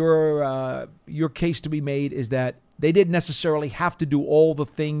your case to be made is that they didn't necessarily have to do all the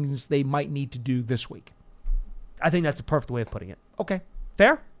things they might need to do this week. I think that's a perfect way of putting it. Okay.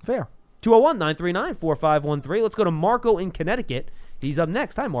 Fair? Fair. 201-939-4513. Let's go to Marco in Connecticut. He's up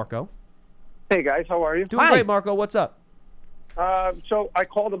next. Hi, Marco. Hey, guys. How are you? Doing great, Marco. What's up? So I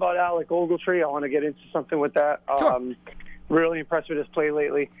called about Alec Ogletree. I want to get into something with that. Sure. Really impressed with his play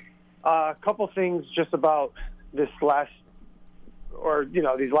lately. A couple things just about these last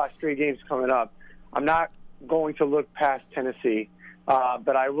 3 games coming up. I'm not going to look past Tennessee,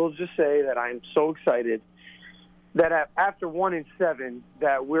 but I will just say that I'm so excited that after 1-7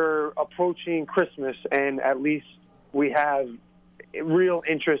 that we're approaching Christmas and at least we have real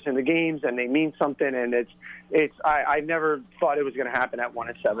interest in the games and they mean something, and I never thought it was going to happen at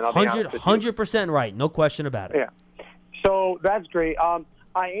 1-7. I'll be honest with you. 100% right. No question about it. Yeah. So that's great. I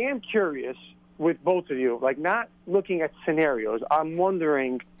am curious with both of you, like not looking at scenarios. I'm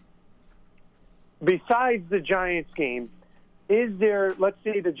wondering, besides the Giants game, is there, let's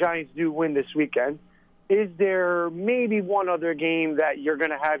say the Giants do win this weekend, is there maybe one other game that you're going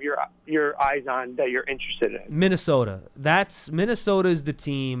to have your eyes on that you're interested in? Minnesota. Minnesota is the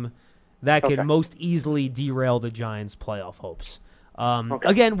team that could most easily derail the Giants' playoff hopes.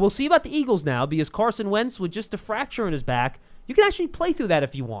 Again, we'll see about the Eagles now because Carson Wentz, with just a fracture in his back, you can actually play through that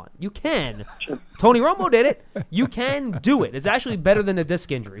if you want. You can. Tony Romo did it. You can do it. It's actually better than a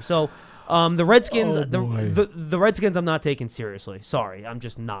disc injury. So the Redskins, the Redskins, I'm not taking seriously. Sorry, I'm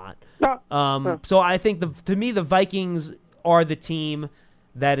just not. So I think to me the Vikings are the team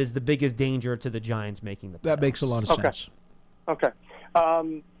that is the biggest danger to the Giants making the playoffs. That makes a lot of sense. Okay.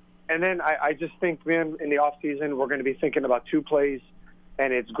 And then I just think, man, in the offseason, we're going to be thinking about 2 plays,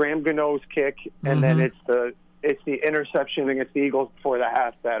 and it's Graham Gano's kick, and then it's the interception against the Eagles before the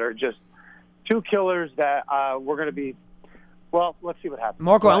half that are just 2 killers that we're going to be. Well, let's see what happens.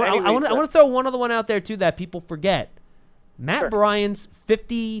 Marco, I want to throw one other one out there too that people forget. Matt Bryant's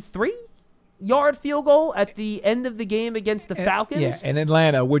 53-yard field goal at the end of the game against the Falcons. Yeah, in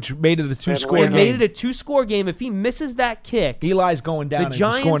Atlanta, which made it a 2-score game. It made it a 2-score game. If he misses that kick, Eli's going down and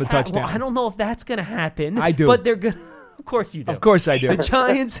scoring a touchdown. Well, I don't know if that's going to happen. I do. But they're going to. Of course you do. Of course I do. The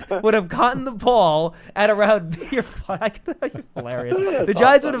Giants would have gotten the ball at around you're hilarious. The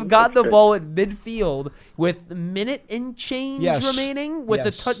Giants would have gotten the ball at midfield with a minute and change remaining with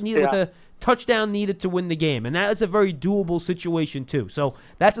the touchdown needed to win the game. And that is a very doable situation too. So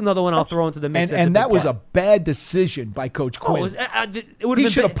that's another one I'll throw into the mix. And that was a bad decision by Coach Quinn. He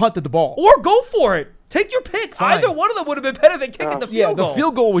should have punted the ball. Or go for it. Take your pick. Fine. Either one of them would have been better than kicking the field goal. The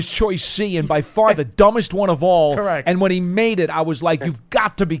field goal was choice C and by far the dumbest one of all. Correct. And when he made it, I was like, you've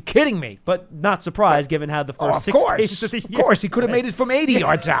got to be kidding me. But not surprised given how the first 6 games of the year. Of course, he could have made it from 80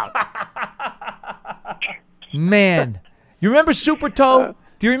 yards out. Man. You remember Super Toe?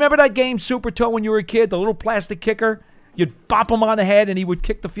 Do you remember that game, Super Toe, when you were a kid? The little plastic kicker? You'd bop him on the head, and he would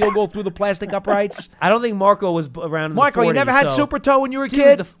kick the field goal through the plastic uprights. I don't think Marco was around in Marco, the 40s, you never had so. Super Toe when you were a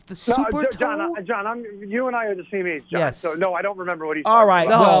kid? The Super Toe? John, you and I are the same age, John. Yes. So, no, I don't remember what he's All right.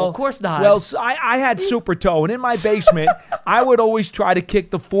 No, well, of course not. Well, I had Super Toe, and in my basement, I would always try to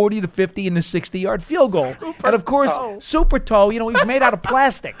kick the 40, the 50, and the 60-yard field goal. And, of course, Super Toe, he was made out of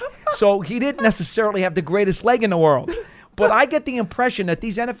plastic. So he didn't necessarily have the greatest leg in the world. But I get the impression that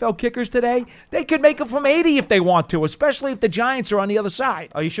these NFL kickers today, they could make it from 80 if they want to, especially if the Giants are on the other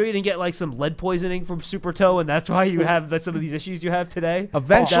side. Are you sure you didn't get like some lead poisoning from Super Toe, and that's why you have some of these issues you have today?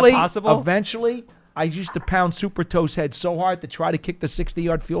 Eventually, Is that possible? Eventually, I used to pound Super Toe's head so hard to try to kick the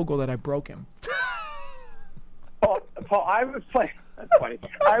 60-yard field goal that I broke him. Paul, I was playing. That's funny.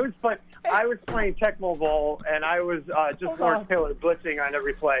 I was playing Tecmo Bowl, and I was just Lawrence Taylor blitzing on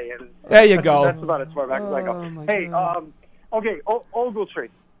every play. And there you go. That's about as far back as I go. Hey, okay, Ogletree.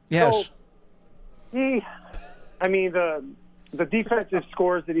 Yes. So the defensive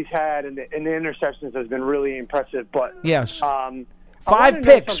scores that he's had and the interceptions has been really impressive. But yes, 5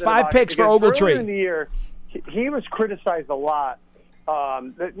 picks for Ogletree. Earlier in the year, he was criticized a lot.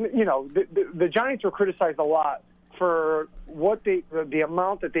 The Giants were criticized a lot for what the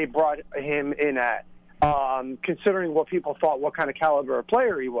amount that they brought him in at, considering what people thought, what kind of caliber of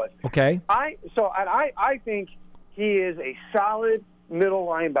player he was. Okay. I think he is a solid middle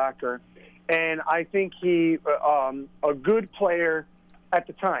linebacker, and I think he a good player at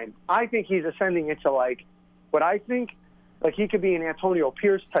the time. I think he's ascending into what I think he could be an Antonio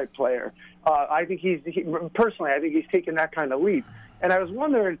Pierce type player. I think personally, I think he's taken that kind of leap. And I was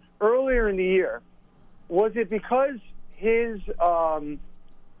wondering earlier in the year, was it because he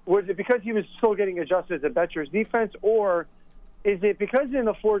was still getting adjusted to Betcher's defense, or is it because in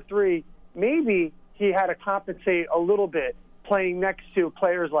the 4-3, maybe he had to compensate a little bit playing next to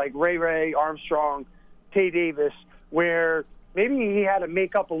players like Ray Armstrong, Tay Davis, where maybe he had to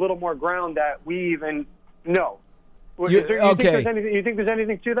make up a little more ground that we even know. You think there's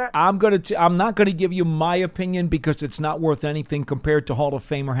anything to that? I'm not going to give you my opinion because it's not worth anything compared to Hall of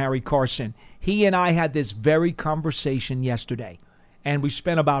Famer Harry Carson. He and I had this very conversation yesterday, and we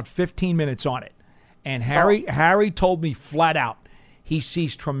spent about 15 minutes on it. And Harry told me flat out he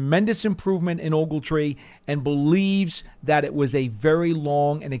sees tremendous improvement in Ogletree and believes that it was a very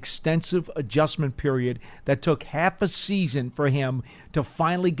long and extensive adjustment period that took half a season for him to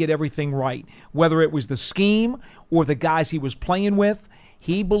finally get everything right. Whether it was the scheme or the guys he was playing with,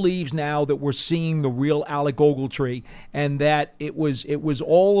 he believes now that we're seeing the real Alec Ogletree, and that it was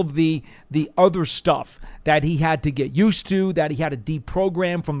all of the other stuff that he had to get used to, that he had to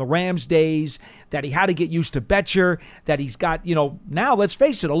deprogram from the Rams days, that he had to get used to Betcher, that he's got, now let's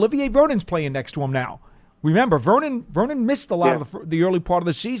face it, Olivier Vernon's playing next to him now. Remember, Vernon missed a lot of the early part of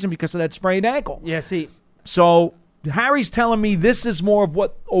the season because of that sprained ankle. Yeah, see. So Harry's telling me this is more of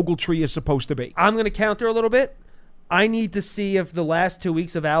what Ogletree is supposed to be. I'm going to counter a little bit. I need to see if the last 2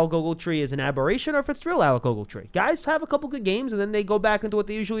 weeks of Alec Ogletree is an aberration or if it's real Alec Ogletree. Guys have a couple good games, and then they go back into what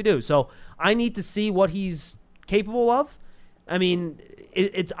they usually do. So I need to see what he's capable of. I mean,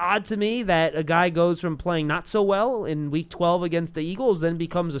 it's odd to me that a guy goes from playing not so well in Week 12 against the Eagles, then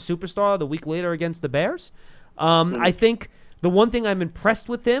becomes a superstar the week later against the Bears. I think the one thing I'm impressed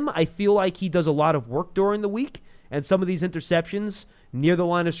with him, I feel like he does a lot of work during the week, and some of these interceptions near the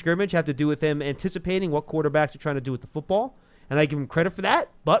line of scrimmage have to do with him anticipating what quarterbacks are trying to do with the football, and I give him credit for that.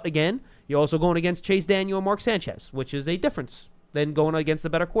 But again, you're also going against Chase Daniel and Mark Sanchez, which is a difference than going against a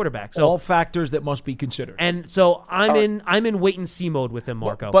better quarterback. So all factors that must be considered. And so I'm in wait and see mode with him,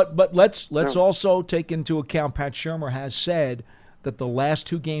 Marco. But let's also take into account Pat Shurmur has said that the last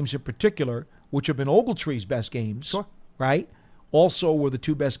 2 games in particular, which have been Ogletree's best games, right, also were the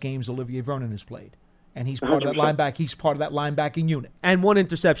 2 best games Olivier Vernon has played. And he's part 100%. Of that linebacker. He's part of that linebacking unit. And 1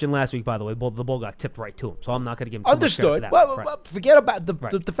 interception last week, by the way. The ball got tipped right to him, so I'm not going to give him too much credit for that. Well, forget about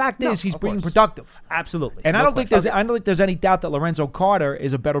the fact is he's being productive. Absolutely. And I don't think there's any doubt that Lorenzo Carter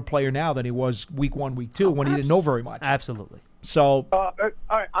is a better player now than he was week 1, week 2 when he didn't know very much. Absolutely. So, all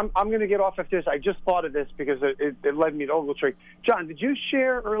right, I'm going to get off of this. I just thought of this because it led me to Ogletree. John, did you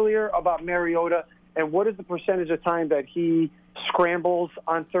share earlier about Mariota and what is the percentage of time that he scrambles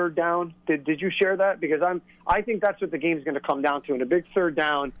on third down? Did you share that? Because I think that's what the game's going to come down to. In a big third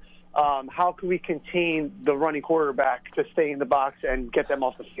down, how can we contain the running quarterback to stay in the box and get them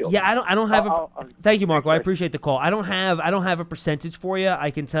off the field? Yeah, I don't have thank you, Marco. I appreciate the call. I don't have a percentage for you.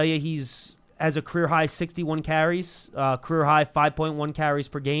 I can tell you he's has a career high 61 carries, career high 5.1 carries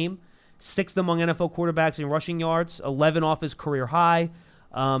per game, 6th among NFL quarterbacks in rushing yards, 11 off his career high.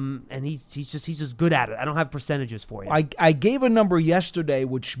 And he's just good at it. I don't have percentages for you. I gave a number yesterday,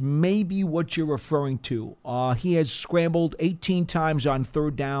 which may be what you're referring to. He has scrambled 18 times on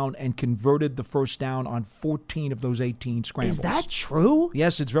third down and converted the first down on 14 of those 18 scrambles. Is that true?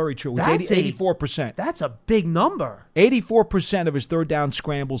 Yes, it's very true. It's 84%. That's a big number. 84% of his third down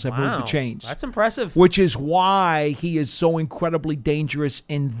scrambles have moved the chains. That's impressive. Which is why he is so incredibly dangerous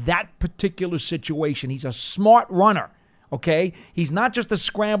in that particular situation. He's a smart runner. Okay? He's not just a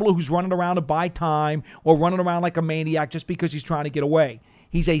scrambler who's running around to buy time or running around like a maniac just because he's trying to get away.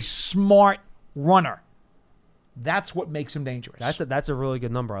 He's a smart runner. That's what makes him dangerous. That's a really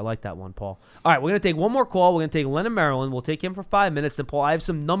good number. I like that one, Paul. All right, we're going to take one more call. We're going to take Len in Maryland. We'll take him for 5 minutes. Then, Paul, I have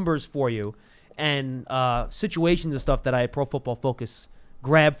some numbers for you and situations and stuff that I had Pro Football Focus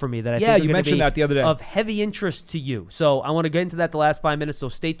grab for me that I think are you mentioned that the other day of heavy interest to you. So I want to get into that the last 5 minutes. So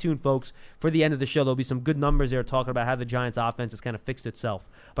stay tuned, folks. For the end of the show, there'll be some good numbers there talking about how the Giants' offense has kind of fixed itself.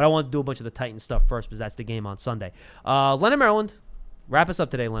 But I want to do a bunch of the Titans stuff first because that's the game on Sunday. Len in Maryland, wrap us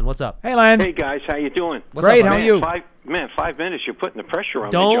up today, Len. What's up? Hey, Len. Hey guys, how you doing? What's Great. up, how are you? 5 minutes. You're putting the pressure on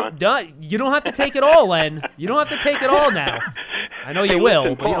me, John. You don't have to take it all, Len. You don't have to take it all now. I know you will,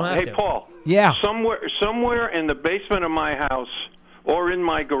 listen, but you don't have to. Hey, Paul. Yeah. Somewhere in the basement of my house or in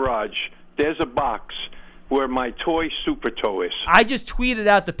my garage, there's a box where my toy Super Toe is. I just tweeted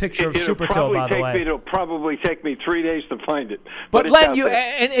out the picture of Super Toe, by the way. It'll probably take me 3 days to find it. But Len,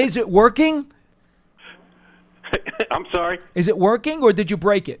 and is it working? I'm sorry? Is it working, or did you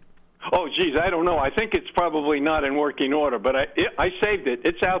break it? Oh, geez, I don't know. I think it's probably not in working order, but I saved it.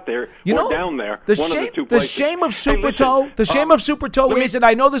 It's out there or down there. The one shame, of the two the places. shame of Hey, Super listen, Toe. The shame of Super Toe is, and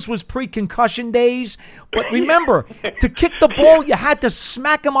I know this was pre-concussion days, but remember, to kick the ball, you had to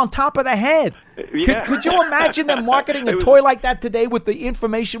smack him on top of the head. Yeah. Could you imagine them marketing a toy like that today with the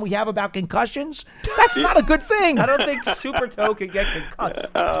information we have about concussions? That's not a good thing. I don't think Super Toe can get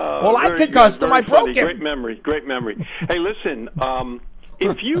concussed. Well, I very concussed good, him. very I broke funny. him. Great memory. Hey, listen,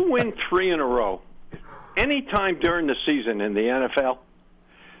 if you win 3 in a row, any time during the season in the NFL,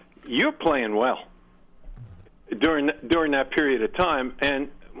 you're playing well during that period of time, and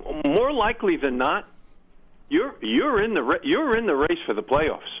more likely than not, you're in the race for the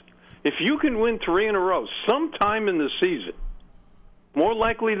playoffs. If you can win 3 in a row sometime in the season, more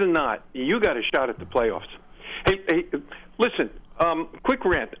likely than not, you got a shot at the playoffs. Hey, listen, quick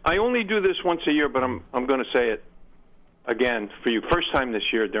rant. I only do this once a year, but I'm going to say it again for you. First time this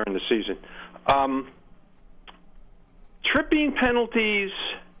year during the season. Tripping penalties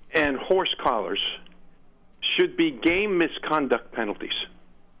and horse collars should be game misconduct penalties.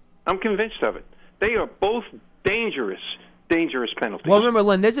 I'm convinced of it. They are both dangerous penalties. Well, remember,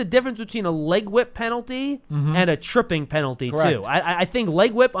 Len, there's a difference between a leg whip penalty and a tripping penalty, Correct. too. I think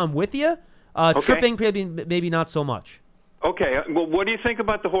leg whip, I'm with you. Tripping, maybe not so much. Okay, well, what do you think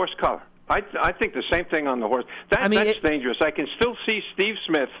about the horse collar? I think the same thing on the horse. That's dangerous. I can still see Steve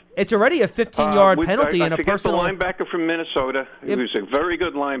Smith. It's already a 15-yard penalty in a personal. I forget the linebacker from Minnesota. He was a very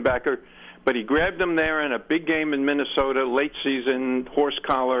good linebacker, but he grabbed him there in a big game in Minnesota, late season, horse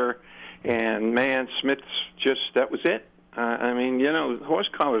collar, and, man, Smith's that was it. I mean, horse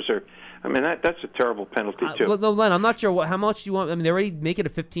collars are. I mean, that's a terrible penalty too. Well, Len, I'm not sure how much you want. I mean, they already make it a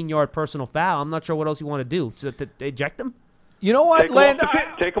 15-yard personal foul. I'm not sure what else you want to do to eject them. You know what, Len?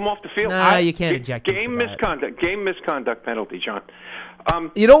 Take them off the field. Nah, you can't eject them. Game misconduct penalty, John.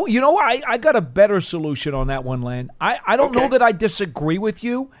 You know what? I got a better solution on that one, Len. I don't know that I disagree with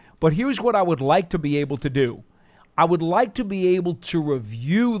you, but here's what I would like to be able to do. I would like to be able to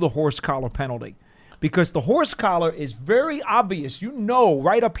review the horse collar penalty. Because the horse collar is very obvious.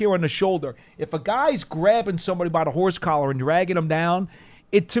 Right up here on the shoulder. If a guy's grabbing somebody by the horse collar and dragging them down,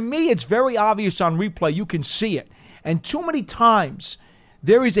 to me, it's very obvious on replay. You can see it. And too many times,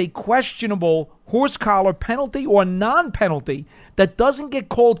 there is a questionable horse collar penalty or non-penalty that doesn't get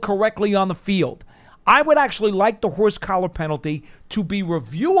called correctly on the field. I would actually like the horse collar penalty to be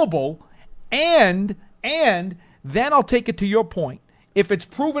reviewable, and then I'll take it to your point. If it's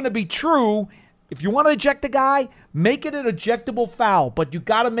proven to be true, if you want to eject a guy, make it an ejectable foul, but you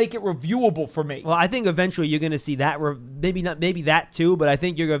got to make it reviewable for me. Well, I think eventually you're going to see that. Maybe that too, but I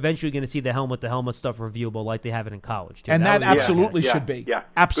think you're eventually going to see the helmet-to-helmet stuff reviewable like they have it in college too. And that absolutely should be. Yeah,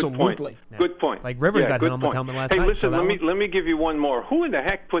 absolutely. Good point. Like Rivers got helmet-to-helmet last night. Hey, listen, let me give you one more. Who in the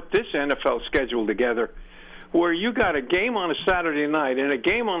heck put this NFL schedule together, where you got a game on a Saturday night and a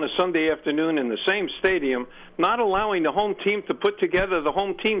game on a Sunday afternoon in the same stadium, not allowing the home team to put together the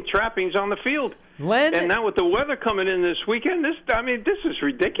home team trappings on the field? Len, and now with the weather coming in this weekend, this is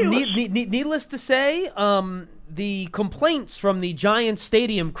ridiculous. Needless to say, the complaints from the Giants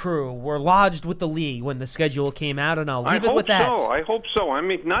stadium crew were lodged with the league when the schedule came out, and I'll leave it with that. I hope so. I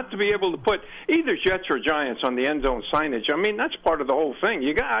mean, not to be able to put either Jets or Giants on the end zone signage. I mean, that's part of the whole thing.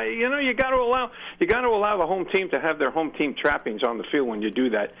 You got to allow the home team to have their home team trappings on the field when you do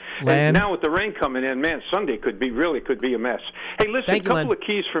that. And now with the rain coming in, man, Sunday could be a mess. Hey, listen, a couple of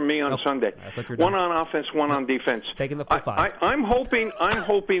keys for me on Sunday. One on offense, one on defense. Taking the full 5. I'm hoping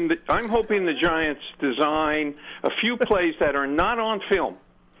the Giants design a few plays that are not on film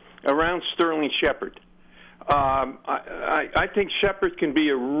around Sterling Shepard. I think Shepard can be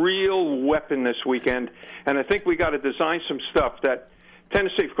a real weapon this weekend, and I think we got to design some stuff that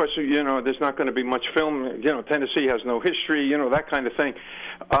Tennessee, of course, there's not going to be much film. Tennessee has no history, that kind of thing.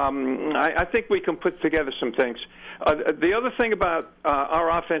 I think we can put together some things. The other thing about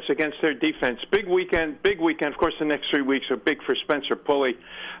our offense against their defense, big weekend. Of course, the next 3 weeks are big for Spencer Pulley.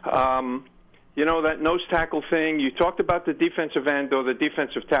 That nose tackle thing. You talked about the defensive end or the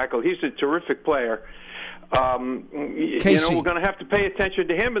defensive tackle. He's a terrific player. We're going to have to pay attention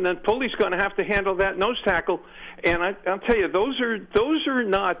to him, and then Pulley's going to have to handle that nose tackle. And I'll tell you, those are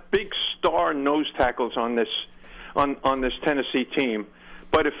not big star nose tackles on this Tennessee team.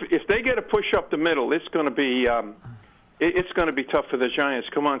 But if they get a push up the middle, it's going to be tough for the Giants.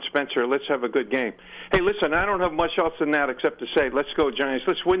 Come on, Spencer, let's have a good game. Hey, listen, I don't have much else than that except to say, let's go, Giants.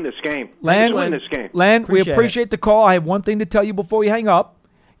 Let's win this game. Let's win this game. Len, we appreciate the call. I have one thing to tell you before we hang up.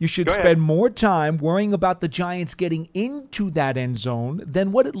 you should Go ahead. spend more time worrying about the Giants getting into that end zone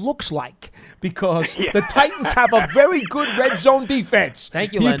than what it looks like, because the Titans have a very good red zone defense.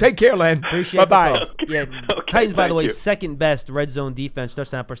 Thank you, Len. Take care, Len. Appreciate Bye-bye. the call. Yeah, Okay, Titans, by the thank way, you. second best red zone defense,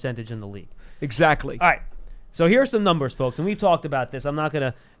 touchdown percentage in the league. Exactly. All right. So here's some numbers, folks, and we've talked about this. I'm not going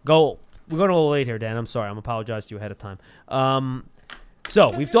to go. We're going a little late here, Dan. I'm sorry. I'm apologize to you ahead of time. So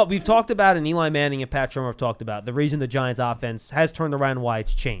we've talked about, and Eli Manning and Pat Shermer have talked about the reason the Giants' offense has turned around and why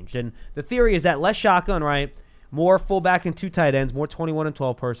it's changed. And the theory is that less shotgun, right? More fullback and 2 tight ends, more 21 and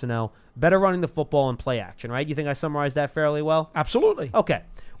 12 personnel, better running the football and play action, right? You think I summarized that fairly well? Absolutely. Okay.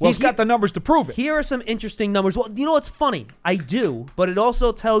 Well, He's got the numbers to prove it. Here are some interesting numbers. Well, you know what's funny? I do, but it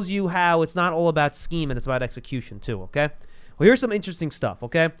also tells you how it's not all about scheme and it's about execution too, okay? Well, here's some interesting stuff,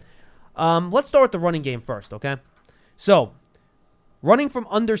 okay? Let's start with the running game first, okay? So, running from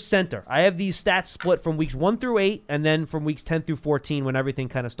under center. I have these stats split from weeks 1 through 8 and then from weeks 10 through 14 when everything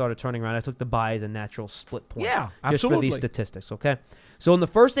kind of started turning around. I took the bye as a natural split point. Yeah, just absolutely. for these statistics, okay? So, in the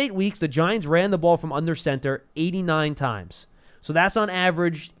first 8 weeks, the Giants ran the ball from under center 89 times. So that's on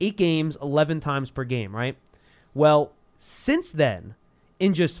average 8 games, 11 times per game, right? Well, since then,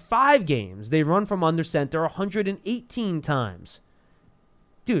 in just 5 games, they run from under center 118 times.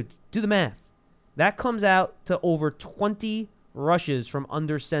 Dude, do the math. That comes out to over 20 rushes from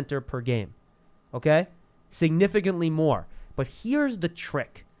under center per game, okay? Significantly more. But here's the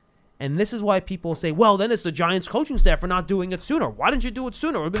trick, and this is why people say, well, then it's the Giants coaching staff for not doing it sooner. Why didn't you do it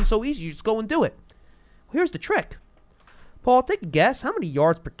sooner? It would have been so easy. You just go and do it. Well, here's the trick. Paul, take a guess. How many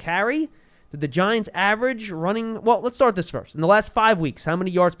yards per carry did the Giants average running? Well, let's start this first. In the last 5 weeks, how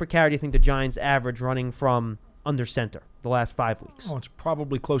many yards per carry do you think the Giants average running from under center the last 5 weeks? Oh, it's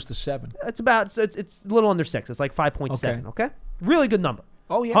probably close to 7. It's about, it's a little under 6. It's like 5.7, okay? Really good number.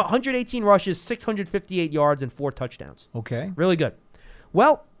 Oh, yeah. 118 rushes, 658 yards, and 4 touchdowns. Okay. Really good.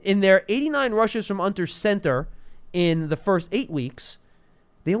 Well, in their 89 rushes from under center in the first 8 weeks,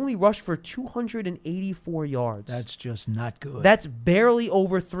 they only rushed for 284 yards. That's just not good. That's barely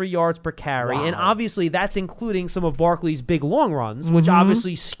over 3 yards per carry. Wow. And obviously, that's including some of Barkley's big long runs, which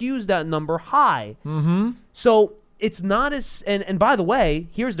obviously skews that number high. Mm-hmm. So it's not as, and by the way,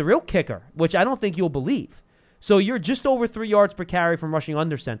 here's the real kicker, which I don't think you'll believe. So you're just over 3 yards per carry from rushing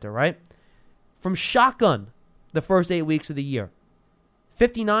under center, right? From shotgun, the first 8 weeks of the year,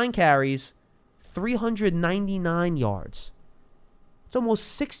 59 carries, 399 yards. It's almost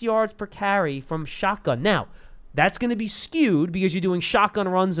 6 yards per carry from shotgun. Now, that's going to be skewed because you're doing shotgun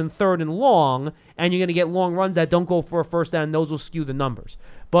runs in 3rd and long, and you're going to get long runs that don't go for a first down. Those will skew the numbers.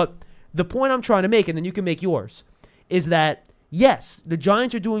 But the point I'm trying to make, and then you can make yours, is that, yes, the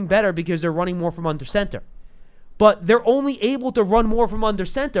Giants are doing better because they're running more from under center. But they're only able to run more from under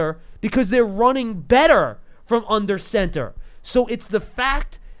center because they're running better from under center. So it's the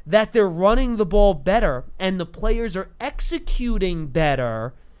fact that they're running the ball better and the players are executing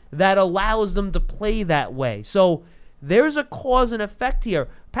better that allows them to play that way. So there's a cause and effect here.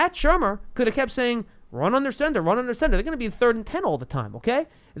 Pat Shermer could have kept saying, run under center, run under center. They're going to be 3rd and 10 all the time, okay?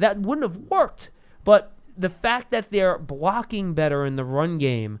 That wouldn't have worked. But the fact that they're blocking better in the run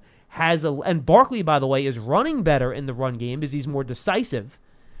game and Barkley, by the way, is running better in the run game because he's more decisive.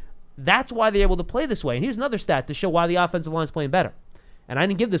 That's why they're able to play this way. And here's another stat to show why the offensive line's playing better. And I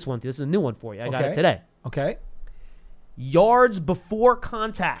didn't give this one to you. This is a new one for you. I got it today. Okay. Yards before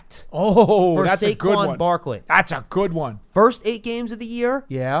contact. Oh, for that's Saquon a good one. Barkley. That's a good one. First 8 games of the year,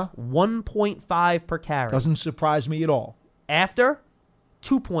 Yeah. 1.5 per carry. Doesn't surprise me at all. After,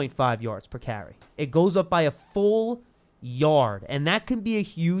 2.5 yards per carry. It goes up by a full yard, and that can be a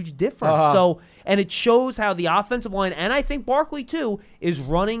huge difference. And it shows how the offensive line, and I think Barkley too, is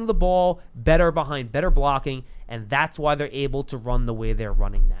running the ball better behind better blocking, and that's why they're able to run the way they're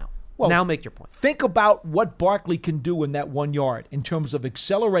running now. Well, now make your point. Think about what Barkley can do in that 1 yard in terms of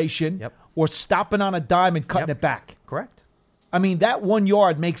acceleration Yep. or stopping on a dime and cutting Yep. it back. Correct. I mean, that 1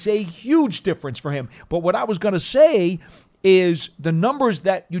 yard makes a huge difference for him. But what I was going to say is the numbers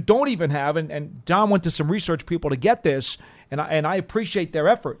that you don't even have, and Don went to some research people to get this, and I appreciate their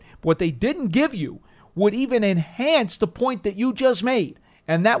effort. But what they didn't give you would even enhance the point that you just made,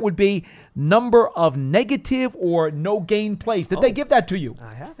 and that would be number of negative or no-gain plays. Did they give that to you?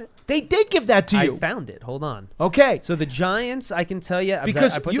 I have it. They did give that to you. I found it. Hold on. Okay. So the Giants, I can tell you,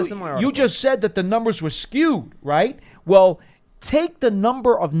 Because I put this in my article. you just said that the numbers were skewed, right? Well, take the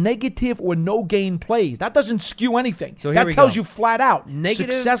number of negative or no-gain plays. That doesn't skew anything. So here that we tells go. you flat out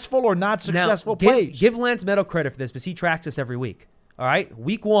Negative- successful or not successful now, plays. Give Lance Meadow credit for this because he tracks us every week. All right?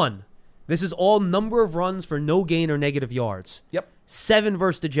 Week 1, this is all number of runs for no gain or negative yards. Yep. 7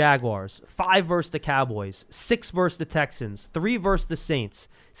 versus the Jaguars, 5 versus the Cowboys, 6 versus the Texans, 3 versus the Saints,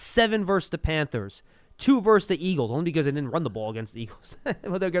 7 versus the Panthers, 2 versus the Eagles, only because they didn't run the ball against the Eagles.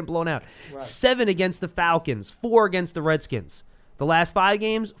 They're getting blown out. Right. 7 against the Falcons, 4 against the Redskins. The last 5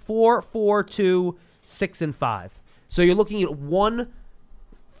 games, 4, 4, 2, 6, and 5. So you're looking at one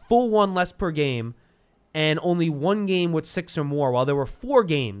less per game and only 1 game with 6 or more, while there were 4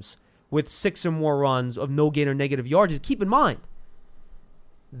 games with 6 or more runs of no gain or negative yards. Keep in mind,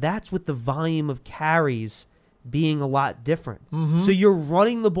 that's with the volume of carries being a lot different. Mm-hmm. So you're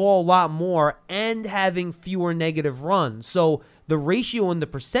running the ball a lot more and having fewer negative runs. So the ratio and the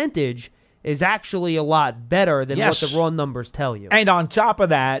percentage is actually a lot better than what the raw numbers tell you. And on top of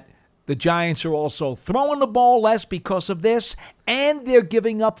that, the Giants are also throwing the ball less because of this, and they're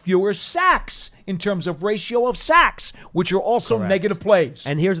giving up fewer sacks in terms of ratio of sacks, which are also negative plays.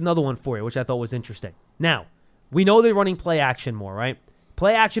 And here's another one for you, which I thought was interesting. Now, we know they're running play action more, right?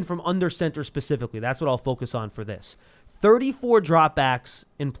 Play action from under center specifically. That's what I'll focus on for this. 34 dropbacks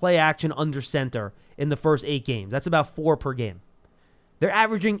in play action under center in the first 8 games. That's about 4 per game. They're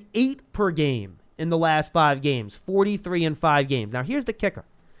averaging 8 per game in the last 5 games, 43 in 5 games. Now, here's the kicker.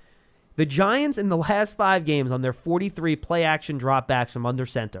 The Giants in the last 5 games on their 43 play-action dropbacks from under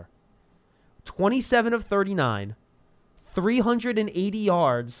center, 27 of 39, 380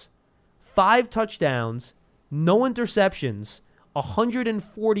 yards, 5 touchdowns, no interceptions,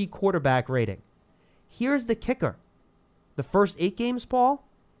 140 quarterback rating. Here's the kicker. The first 8 games, Paul,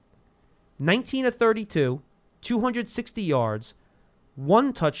 19 of 32, 260 yards,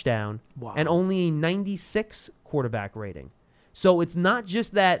 1 touchdown, and only a 96 quarterback rating. So it's not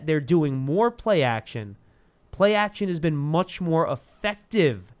just that they're doing more play action. Play action has been much more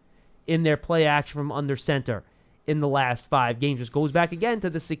effective in their play action from under center in the last 5 games. Just goes back again to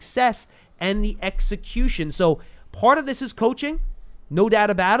the success and the execution. So part of this is coaching, no doubt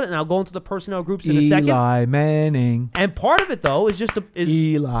about it, and I'll go into the personnel groups in a second. Eli Manning. And part of it, though, is just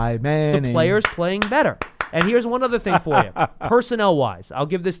Eli Manning. The players playing better. And here's one other thing for you. Personnel-wise, I'll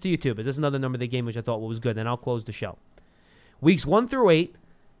give this to you, too, but this is another number they gave me, which I thought was good, and I'll close the show. Weeks 1 through 8,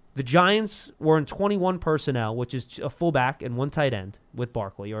 the Giants were in 21 personnel, which is a fullback and 1 tight end with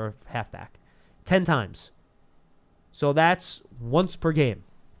Barkley, or halfback, 10 times. So that's once per game,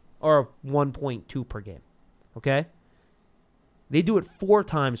 or 1.2 per game, okay? They do it 4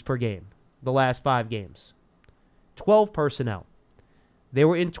 times per game the last 5 games. 12 personnel. They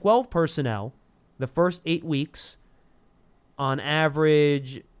were in 12 personnel the first 8 weeks, on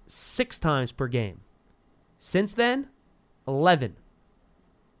average 6 times per game. Since then, 11.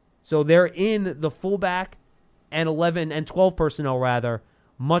 So they're in the fullback and 11 and 12 personnel rather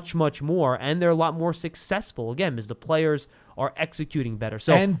much more, and they're a lot more successful again as the players are executing better.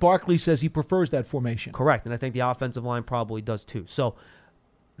 So and Barkley says he prefers that formation. Correct, and I think the offensive line probably does too. So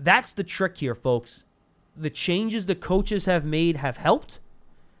that's the trick here, folks. The changes the coaches have made have helped,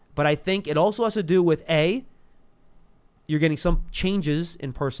 but I think it also has to do with you're getting some changes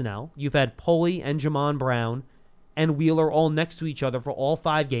in personnel. You've had Pulley and Jamon Brown and Wheeler all next to each other for all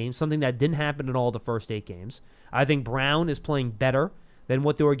 5 games, something that didn't happen in all the first 8 games. I think Brown is playing better than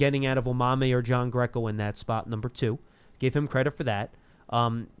what they were getting out of Omame or John Greco in that spot, number 2. Give him credit for that.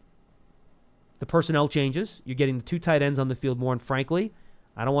 The personnel changes. You're getting the 2 tight ends on the field more, and frankly,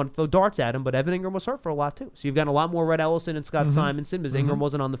 I don't want to throw darts at him, but Evan Ingram was hurt for a lot too. So you've got a lot more Red Ellison and Scott Simonson because Ingram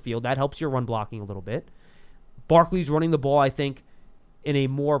wasn't on the field. That helps your run blocking a little bit. Barkley's running the ball, I think, in a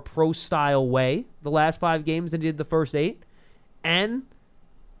more pro-style way the last 5 games than he did the first 8. And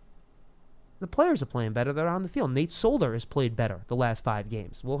the players are playing better. They're on the field. Nate Solder has played better the last 5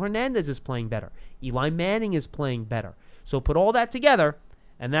 games. Will Hernandez is playing better. Eli Manning is playing better. So put all that together,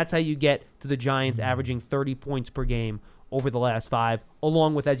 and that's how you get to the Giants averaging 30 points per game over the last 5,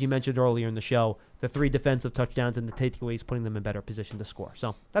 along with, as you mentioned earlier in the show, the 3 defensive touchdowns and the takeaways, putting them in better position to score.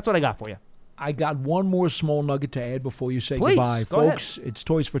 So that's what I got for you. I got one more small nugget to add before you say Please, goodbye. go Folks, it's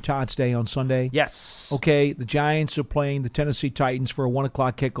Toys for Tots Day on Sunday. Yes. Okay, the Giants are playing the Tennessee Titans for a 1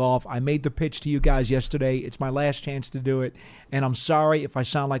 o'clock kickoff. I made the pitch to you guys yesterday. It's my last chance to do it, and I'm sorry if I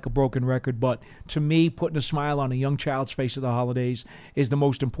sound like a broken record, but to me, putting a smile on a young child's face at the holidays is the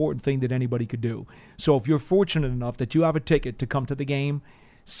most important thing that anybody could do. So if you're fortunate enough that you have a ticket to come to the game,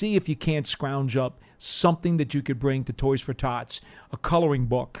 see if you can't scrounge up something that you could bring to Toys for Tots, a coloring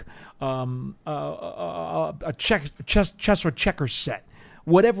book, a chess or checkers set,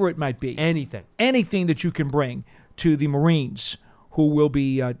 whatever it might be. Anything that you can bring to the Marines, who will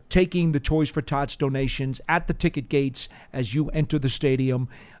be taking the Toys for Tots donations at the ticket gates as you enter the stadium.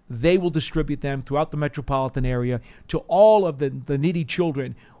 They will distribute them throughout the metropolitan area to all of the needy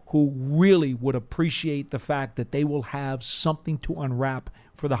children who really would appreciate the fact that they will have something to unwrap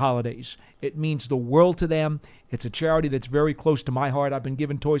for the holidays. It means the world to them. It's a charity that's very close to my heart. I've been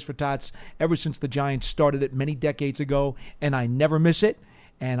giving Toys for Tots ever since the Giants started it many decades ago, and I never miss it.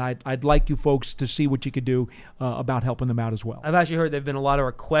 And I'd like you folks to see what you could do about helping them out as well. I've actually heard there have been a lot of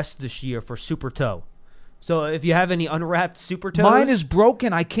requests this year for Super Toe. So if you have any unwrapped Super Toes. Mine is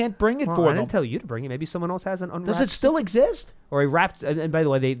broken. I can't bring it for I them. didn't tell you to bring it. Maybe someone else has an unwrapped. Does it still exist? Or a wrapped. And by the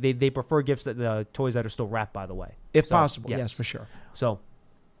way, they prefer gifts toys that are still wrapped, by the way. If possible. Yes, for sure. So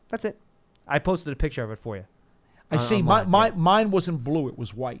that's it. I posted a picture of it for you. I see. Mine wasn't blue. It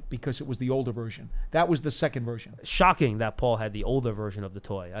was white because it was the older version. That was the second version. Shocking that Paul had the older version of the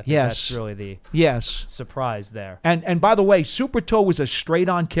toy. I think that's really the surprise there. And by the way, Super Toe was a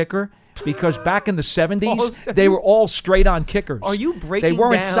straight-on kicker because back in the 70s, they were all straight-on kickers. Are you breaking They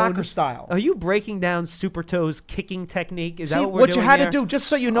weren't down, soccer style. Are you breaking down Super Toe's kicking technique? Is See, that what we're what doing you had here? to do, just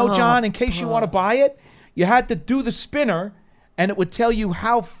so you know, John, in case you want to buy it, you had to do the spinner, and it would tell you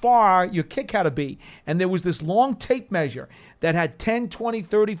how far your kick had to be. And there was this long tape measure that had 10, 20,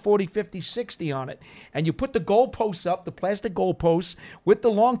 30, 40, 50, 60 on it. And you put the goalposts up, the plastic goalposts, with the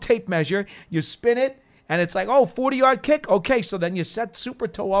long tape measure. You spin it, and it's like, 40-yard kick? Okay, so then you set Super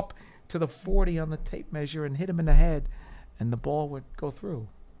Toe up to the 40 on the tape measure and hit him in the head, and the ball would go through.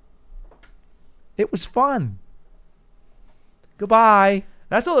 It was fun. Goodbye.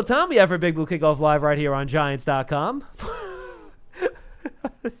 That's all the time we have for Big Blue Kickoff Live right here on Giants.com.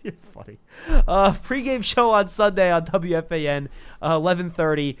 You're funny. Pre-game show on Sunday on WFAN,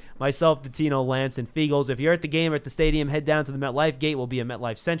 11:30. Myself, Dottino, Lance, and Fiegels. If you're at the game or at the stadium, head down to the MetLife gate. We'll be at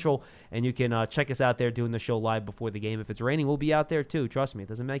MetLife Central, and you can check us out there doing the show live before the game. If it's raining, we'll be out there too. Trust me, it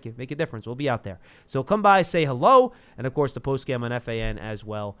doesn't make a difference. We'll be out there. So come by, say hello, and of course the post-game on FAN as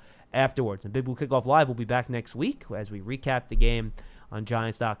well afterwards. And Big Blue Kickoff Live will be back next week as we recap the game on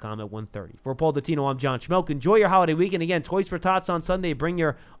Giants.com at 1:30. For Paul Dottino, I'm John Schmelk. Enjoy your holiday weekend. Again, Toys for Tots on Sunday. Bring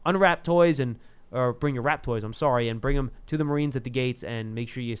your unwrapped toys or bring your wrapped toys, and bring them to the Marines at the gates, and make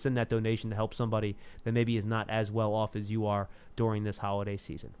sure you send that donation to help somebody that maybe is not as well off as you are during this holiday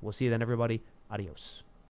season. We'll see you then, everybody. Adios.